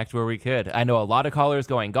to connect where we could. I know a lot of callers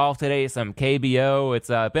going golf today, some KBO. It's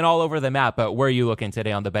been all over the map, but where are you looking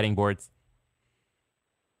today on the betting boards?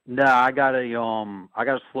 No, I got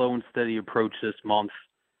a slow and steady approach this month.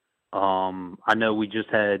 I know we just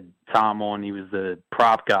had Tom on. He was the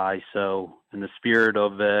prop guy, so in the spirit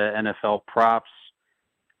of NFL props,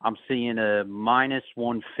 I'm seeing a minus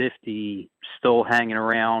 150 still hanging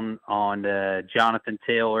around on Jonathan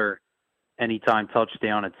Taylor anytime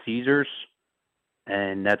touchdown at Caesars,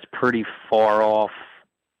 and that's pretty far off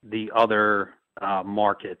the other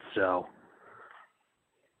markets. So,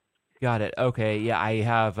 got it. Okay, yeah, I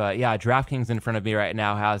have DraftKings in front of me right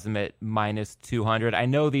now has them at minus 200. I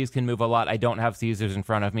know these can move a lot. I don't have Caesars in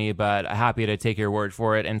front of me, but happy to take your word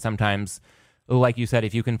for it. And sometimes, like you said,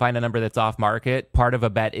 if you can find a number that's off market, part of a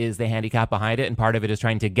bet is the handicap behind it, and part of it is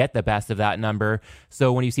trying to get the best of that number.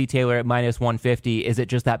 So when you see Taylor at minus 150, is it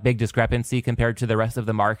just that big discrepancy compared to the rest of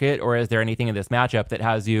the market, or is there anything in this matchup that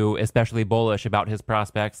has you especially bullish about his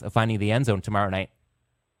prospects of finding the end zone tomorrow night?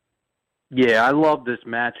 Yeah, I love this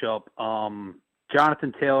matchup.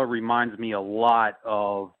 Jonathan Taylor reminds me a lot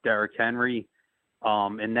of Derrick Henry.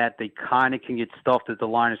 In that they kind of can get stuffed at the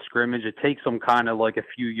line of scrimmage. It takes them kind of like a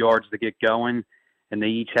few yards to get going, and they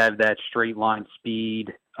each have that straight line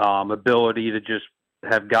speed, ability to just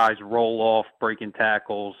have guys roll off, breaking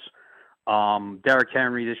tackles. Derrick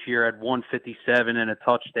Henry this year had 157 and a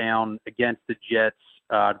touchdown against the Jets.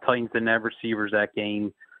 The Titans didn't have receivers that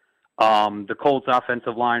game. The Colts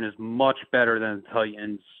offensive line is much better than the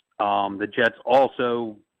Titans. The Jets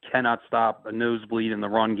also cannot stop a nosebleed in the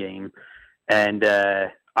run game. And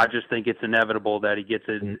I just think it's inevitable that he gets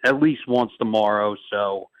it at least once tomorrow.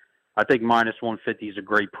 So I think minus 150 is a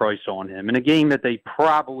great price on him in a game that they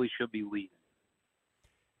probably should be leading.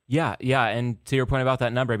 Yeah. And to your point about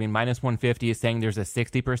that number, I mean, minus 150 is saying there's a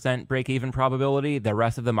 60% break-even probability. The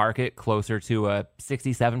rest of the market closer to a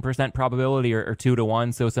 67% probability or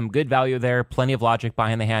 2-1. So some good value there, plenty of logic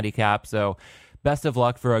behind the handicap. So best of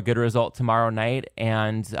luck for a good result tomorrow night.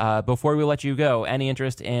 And before we let you go, any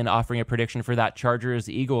interest in offering a prediction for that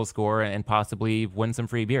Chargers-Eagles score and possibly win some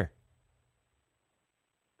free beer?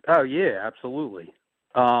 Oh, yeah, absolutely.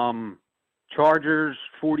 Chargers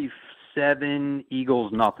 47,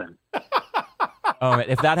 Eagles nothing. Oh,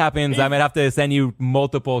 if that happens, I might have to send you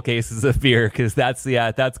multiple cases of beer because that's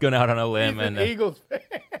going out on a limb. He's an Eagles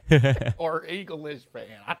fan or Eagle-ish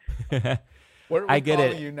fan. What are we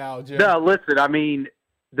calling you now, Jim? No, listen, I mean,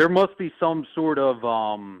 there must be some sort of,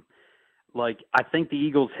 I think the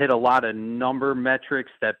Eagles hit a lot of number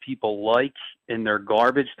metrics that people like in their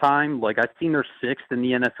garbage time. Like, I've seen they're 6th in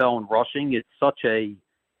the NFL in rushing. It's such a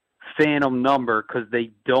phantom number because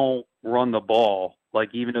they don't run the ball,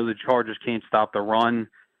 even though the Chargers can't stop the run.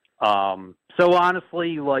 So,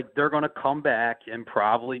 honestly, they're going to come back and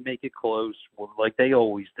probably make it close like they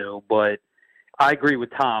always do, but I agree with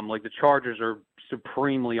Tom. The Chargers are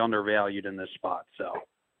supremely undervalued in this spot. So,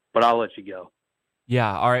 but I'll let you go.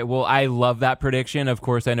 Yeah. All right. Well, I love that prediction. Of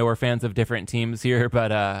course, I know we're fans of different teams here,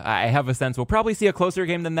 but I have a sense we'll probably see a closer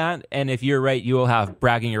game than that. And if you're right, you will have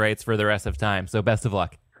bragging rights for the rest of time. So best of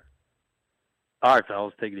luck. All right,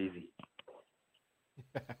 fellas. Take it easy.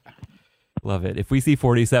 Love it. If we see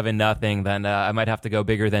 47-0, then I might have to go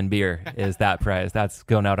bigger than beer is that prize. That's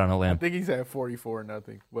going out on a limb. I think he's at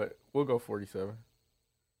 44-0, but we'll go 47.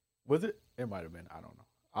 Was it? It might have been. I don't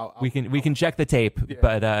know. We can check the tape, yeah.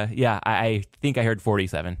 But I think I heard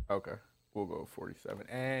 47. Okay, we'll go 47.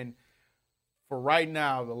 And for right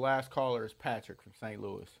now, the last caller is Patrick from St.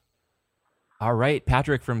 Louis. All right,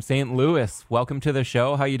 Patrick from St. Louis. Welcome to the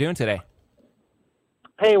show. How you doing today?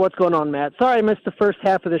 Hey, what's going on, Matt? Sorry I missed the first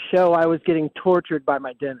half of the show. I was getting tortured by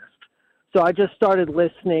my dentist. So I just started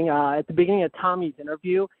listening at the beginning of Tommy's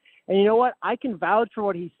interview. And you know what? I can vouch for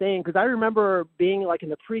what he's saying because I remember being like in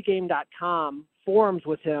the pregame.com forums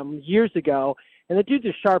with him years ago, and the dude's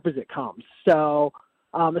as sharp as it comes. So,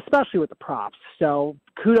 especially with the props. So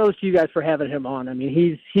kudos to you guys for having him on. I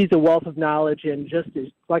mean, he's a wealth of knowledge and just as,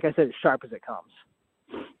 like I said, as sharp as it comes.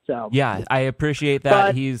 So yeah, I appreciate that.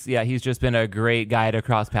 But he's just been a great guy to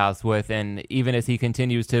cross paths with, and even as he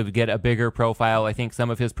continues to get a bigger profile, I think some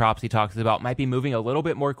of his props he talks about might be moving a little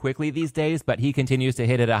bit more quickly these days, but he continues to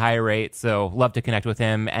hit at a high rate. So love to connect with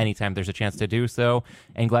him anytime there's a chance to do so,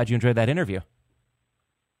 and glad you enjoyed that interview.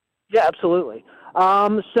 Yeah, absolutely.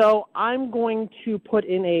 So I'm going to put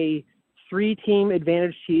in a 3-team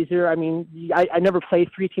advantage teaser. I mean, I never play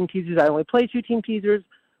 3-team teasers. I only play 2-team teasers,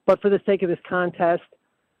 but for the sake of this contest,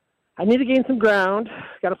 I need to gain some ground.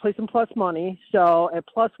 Got to play some plus money. So at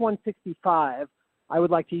plus 165, I would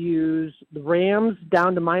like to use the Rams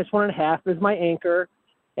down to minus 1.5 as my anchor,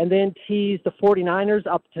 and then tease the 49ers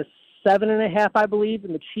up to 7.5, I believe,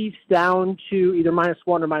 and the Chiefs down to either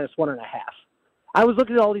 -1 or -1.5. I was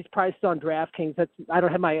looking at all these prices on DraftKings. I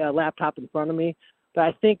don't have my laptop in front of me, but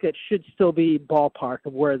I think it should still be ballpark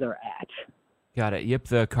of where they're at. Got it. Yep,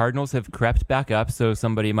 the Cardinals have crept back up, so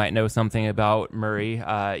somebody might know something about Murray.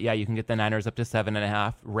 Yeah, you can get the Niners up to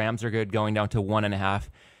 7.5. Rams are good, going down to 1.5.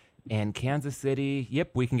 And Kansas City,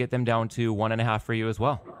 yep, we can get them down to 1.5 for you as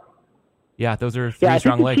well. Yeah, those are three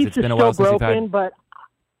strong legs. It's been a while since we've had. But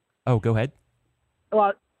oh, go ahead.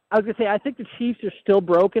 Well, I was going to say, I think the Chiefs are still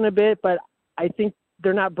broken a bit, but I think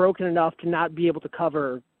they're not broken enough to not be able to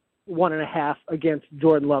cover 1.5 against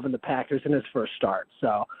Jordan Love and the Packers in his first start.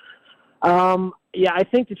 So, yeah, I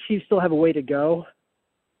think the Chiefs still have a way to go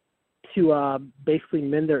to basically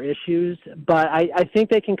mend their issues, but I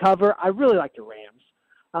think they can cover. I really like the Rams.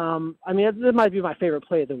 I mean, that might be my favorite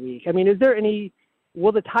play of the week. I mean,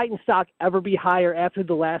 will the Titans stock ever be higher after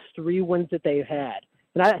the last 3 wins that they've had?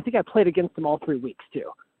 And I think I played against them all 3 weeks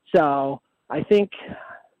too. So I think,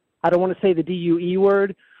 I don't want to say the DUE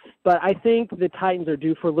word, but I think the Titans are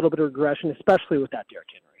due for a little bit of regression, especially without Derrick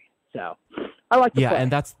Henry. So I like the play. And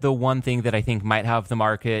that's the one thing that I think might have the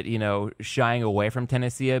market, shying away from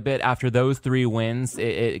Tennessee a bit. After those 3 wins,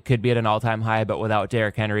 it could be at an all-time high, but without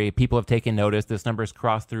Derrick Henry, people have taken notice. This number's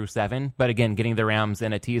crossed through 7. But again, getting the Rams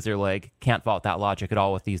in a teaser leg, can't fault that logic at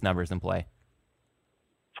all with these numbers in play.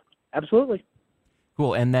 Absolutely.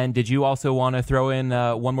 Cool. And then did you also want to throw in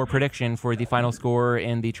one more prediction for the final score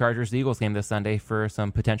in the Chargers-Eagles game this Sunday for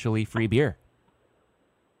some potentially free beer?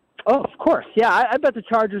 Oh, of course. Yeah, I bet the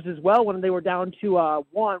Chargers as well when they were down to 1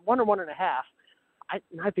 or 1.5. I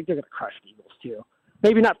think they're going to crush the Eagles too.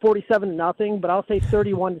 Maybe not 47-0, but I'll say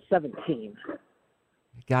 31-17.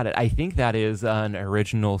 Got it. I think that is an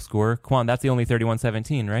original score. Quan, that's the only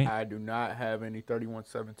 31-17, right? I do not have any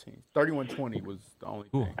 31-17. 31-20 was the only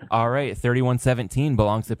thing. All right, 31-17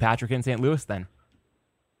 belongs to Patrick in St. Louis then.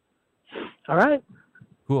 All right.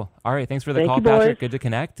 Cool. All right, thanks for the Thank call, you, boys. Patrick. Good to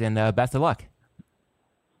connect, and best of luck.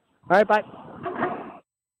 All right, bye.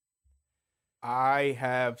 I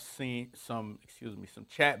have seen some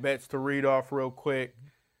chat bets to read off real quick.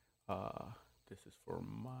 This is for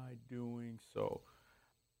my doing, so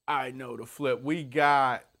I know the flip.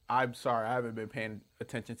 I'm sorry, I haven't been paying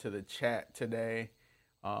attention to the chat today.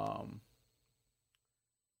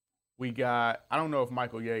 We got, I don't know if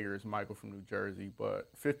Michael Yeager is Michael from New Jersey, but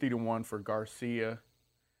 50-1 for Garcia.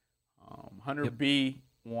 Hunter B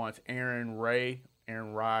wants Aaron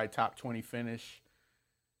Rye, top 20 finish.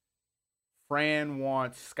 Fran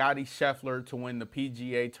wants Scotty Scheffler to win the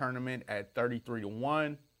PGA tournament at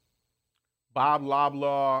 33-1. Bob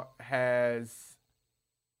Loblaw has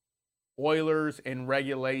Oilers in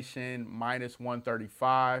regulation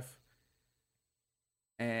 -135.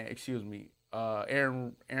 And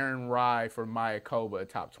Aaron Rye for Mayakoba,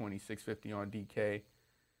 top 20, 650 on DK.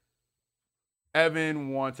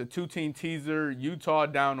 Evan wants a 2-team teaser. Utah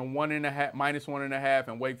down to -1.5,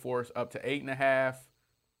 and Wake Forest up to 8.5.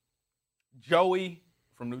 Joey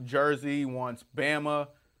from New Jersey wants Bama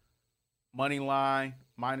money line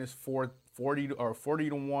 -40 or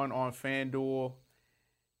 40-1 on FanDuel,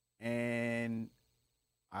 and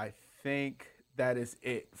I think that is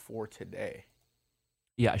it for today.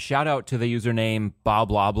 Yeah, shout out to the username Bob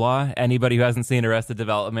Loblaw. Anybody who hasn't seen Arrested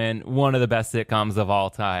Development, one of the best sitcoms of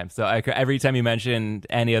all time. So every time you mention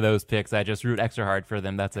any of those picks, I just root extra hard for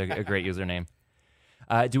them. That's a great username.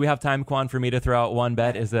 Do we have time, Quan, for me to throw out one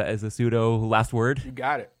bet as a pseudo last word? You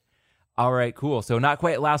got it. All right, cool. So not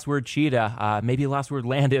quite last word Cheetah, maybe last word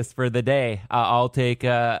Landis for the day. I'll take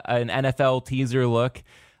an NFL teaser look.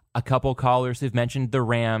 A couple callers who've mentioned the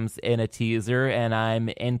Rams in a teaser, and I'm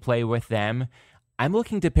in play with them. I'm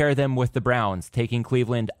looking to pair them with the Browns, taking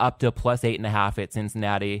Cleveland up to plus 8.5 at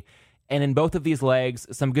Cincinnati. And in both of these legs,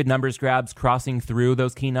 some good numbers grabs crossing through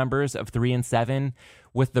those key numbers of 3 and 7.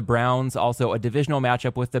 With the Browns, also a divisional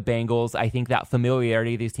matchup with the Bengals. I think that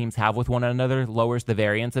familiarity these teams have with one another lowers the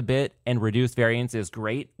variance a bit, and reduced variance is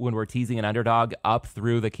great when we're teasing an underdog up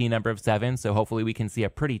through the key number of 7. So hopefully we can see a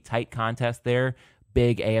pretty tight contest there.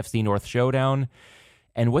 Big AFC North showdown.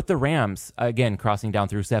 And with the Rams, again, crossing down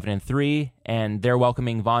through 7 and 3, and they're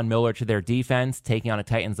welcoming Von Miller to their defense, taking on a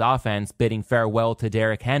Titans offense, bidding farewell to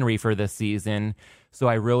Derrick Henry for this season. So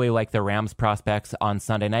I really like the Rams prospects on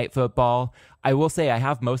Sunday Night Football. I will say I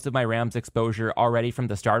have most of my Rams exposure already from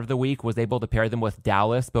the start of the week, was able to pair them with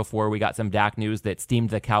Dallas before we got some Dak news that steamed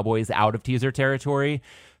the Cowboys out of teaser territory.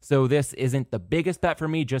 So this isn't the biggest bet for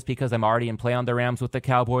me just because I'm already in play on the Rams with the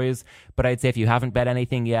Cowboys. But I'd say if you haven't bet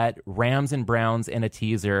anything yet, Rams and Browns in a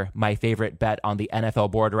teaser, my favorite bet on the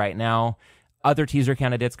NFL board right now. Other teaser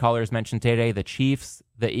candidates callers mentioned today, the Chiefs,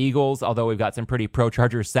 the Eagles, although we've got some pretty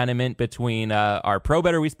pro-Chargers sentiment between our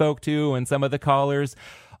pro-better we spoke to and some of the callers.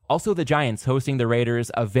 Also the Giants hosting the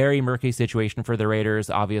Raiders, a very murky situation for the Raiders.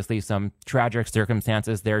 Obviously some tragic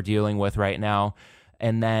circumstances they're dealing with right now.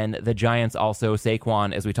 And then the Giants also,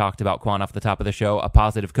 Saquon, as we talked about Quan off the top of the show, a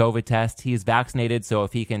positive COVID test. He's vaccinated, so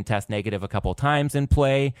if he can test negative a couple times and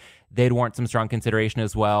play, they'd warrant some strong consideration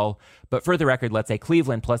as well. But for the record, let's say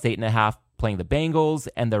Cleveland plus 8.5 playing the Bengals,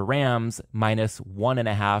 and the Rams minus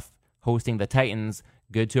 1.5 hosting the Titans,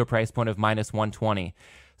 good to a price point of minus 120.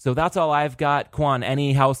 So that's all I've got. Quan,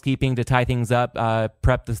 any housekeeping to tie things up,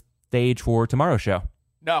 prep the stage for tomorrow's show?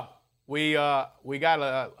 No. We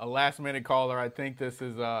got a last-minute caller. I think this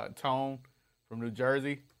is Tone from New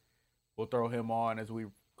Jersey. We'll throw him on as we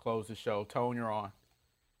close the show. Tone, you're on.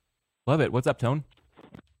 Love it. What's up, Tone?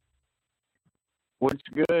 What's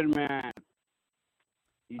good, man?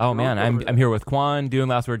 Oh, man, I'm here with Quan, doing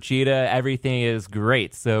Last Word Cheetah. Everything is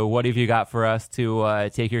great. So what have you got for us to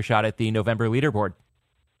take your shot at the November leaderboard?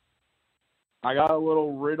 I got a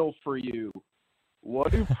little riddle for you.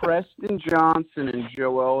 What do Preston Johnson and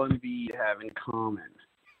Joel Embiid have in common?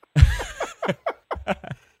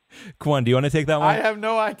 Quan, do you want to take that one? I have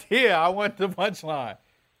no idea. I want the punchline.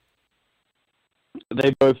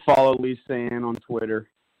 They both follow Lisa Ann on Twitter.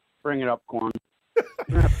 Bring it up, Quan.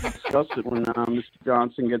 We'll have to discuss it when Mr.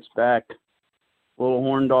 Johnson gets back. Little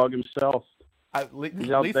horn dog himself.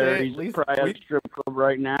 He's out there. He's probably at a strip club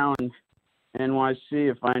right now in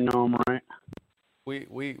NYC, if I know him right.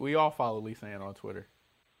 We all follow Lisa Ann on Twitter.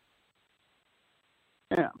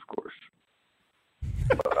 Yeah, of course.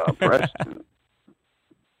 Preston.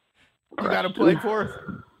 You got to play for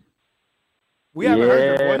us? We haven't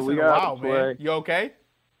heard your voice in a while, man. You okay?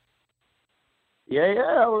 Yeah,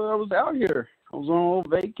 I was out here. I was on a little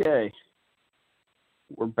vacay.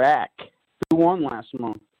 We're back. Who won last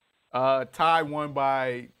month? Ty won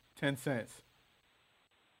by 10 cents.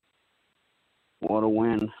 What a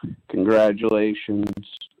win. Congratulations.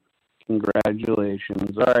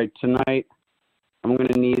 Congratulations. All right, tonight I'm going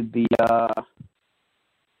to need the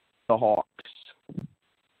Hawks.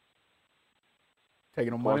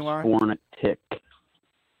 Taking a money line? Fornatic.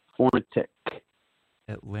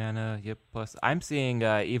 Atlanta, yep, plus. I'm seeing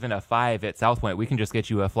even a 5 at South Point. We can just get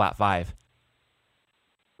you a flat 5.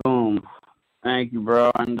 Boom. Thank you,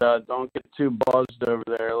 bro. And don't get too buzzed over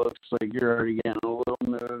there. It looks like you're already getting a little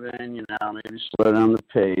move in. Maybe slow down the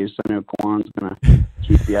pace. I know Quan's going to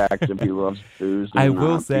keep you active. He loves booze. I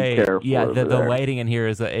will say, yeah, the lighting in here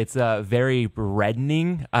is it's very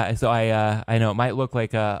reddening. So I know it might look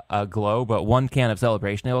like a glow, but one can of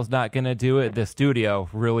Celebration Ale is not going to do it. The studio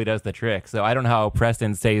really does the trick. So I don't know how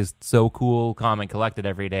Preston stays so cool, calm, and collected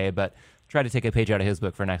every day, but try to take a page out of his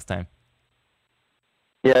book for next time.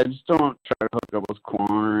 Yeah, just don't try to hook up with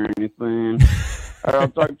Quan or anything. All right, I'll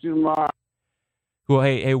talk to you tomorrow. Cool.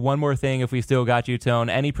 Hey, one more thing if we still got you, Tone.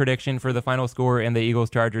 Any prediction for the final score in the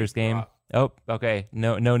Eagles-Chargers game? Oh, okay.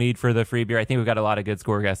 No need for the free beer. I think we've got a lot of good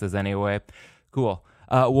score guesses anyway. Cool.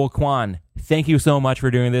 Well, Quan, thank you so much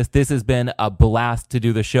for doing this. This has been a blast to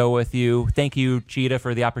do the show with you. Thank you, Cheetah,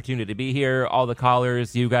 for the opportunity to be here. All the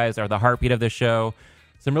callers, you guys are the heartbeat of the show.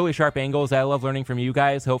 Some really sharp angles. I love learning from you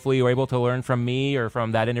guys. Hopefully you were able to learn from me or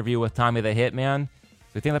from that interview with Tommy the Hitman.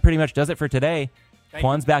 So I think that pretty much does it for today.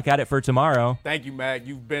 Quan's back at it for tomorrow. Thank you, Matt.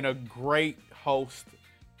 You've been a great host.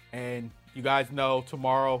 And you guys know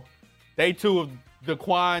tomorrow, day 2 of the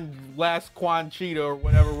last Quan Cheetah or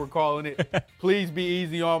whatever we're calling it. Please be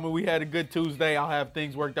easy on me. We had a good Tuesday. I'll have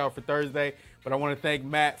things worked out for Thursday. But I want to thank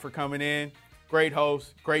Matt for coming in. Great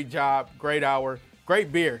host, great job, great hour,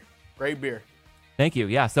 great beer. Great beer. Thank you.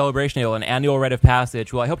 Yeah, Celebration Ale, an annual rite of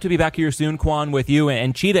passage. Well, I hope to be back here soon, Quan, with you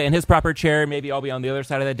and Cheetah in his proper chair. Maybe I'll be on the other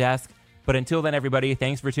side of the desk. But until then, everybody,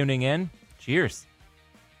 thanks for tuning in. Cheers.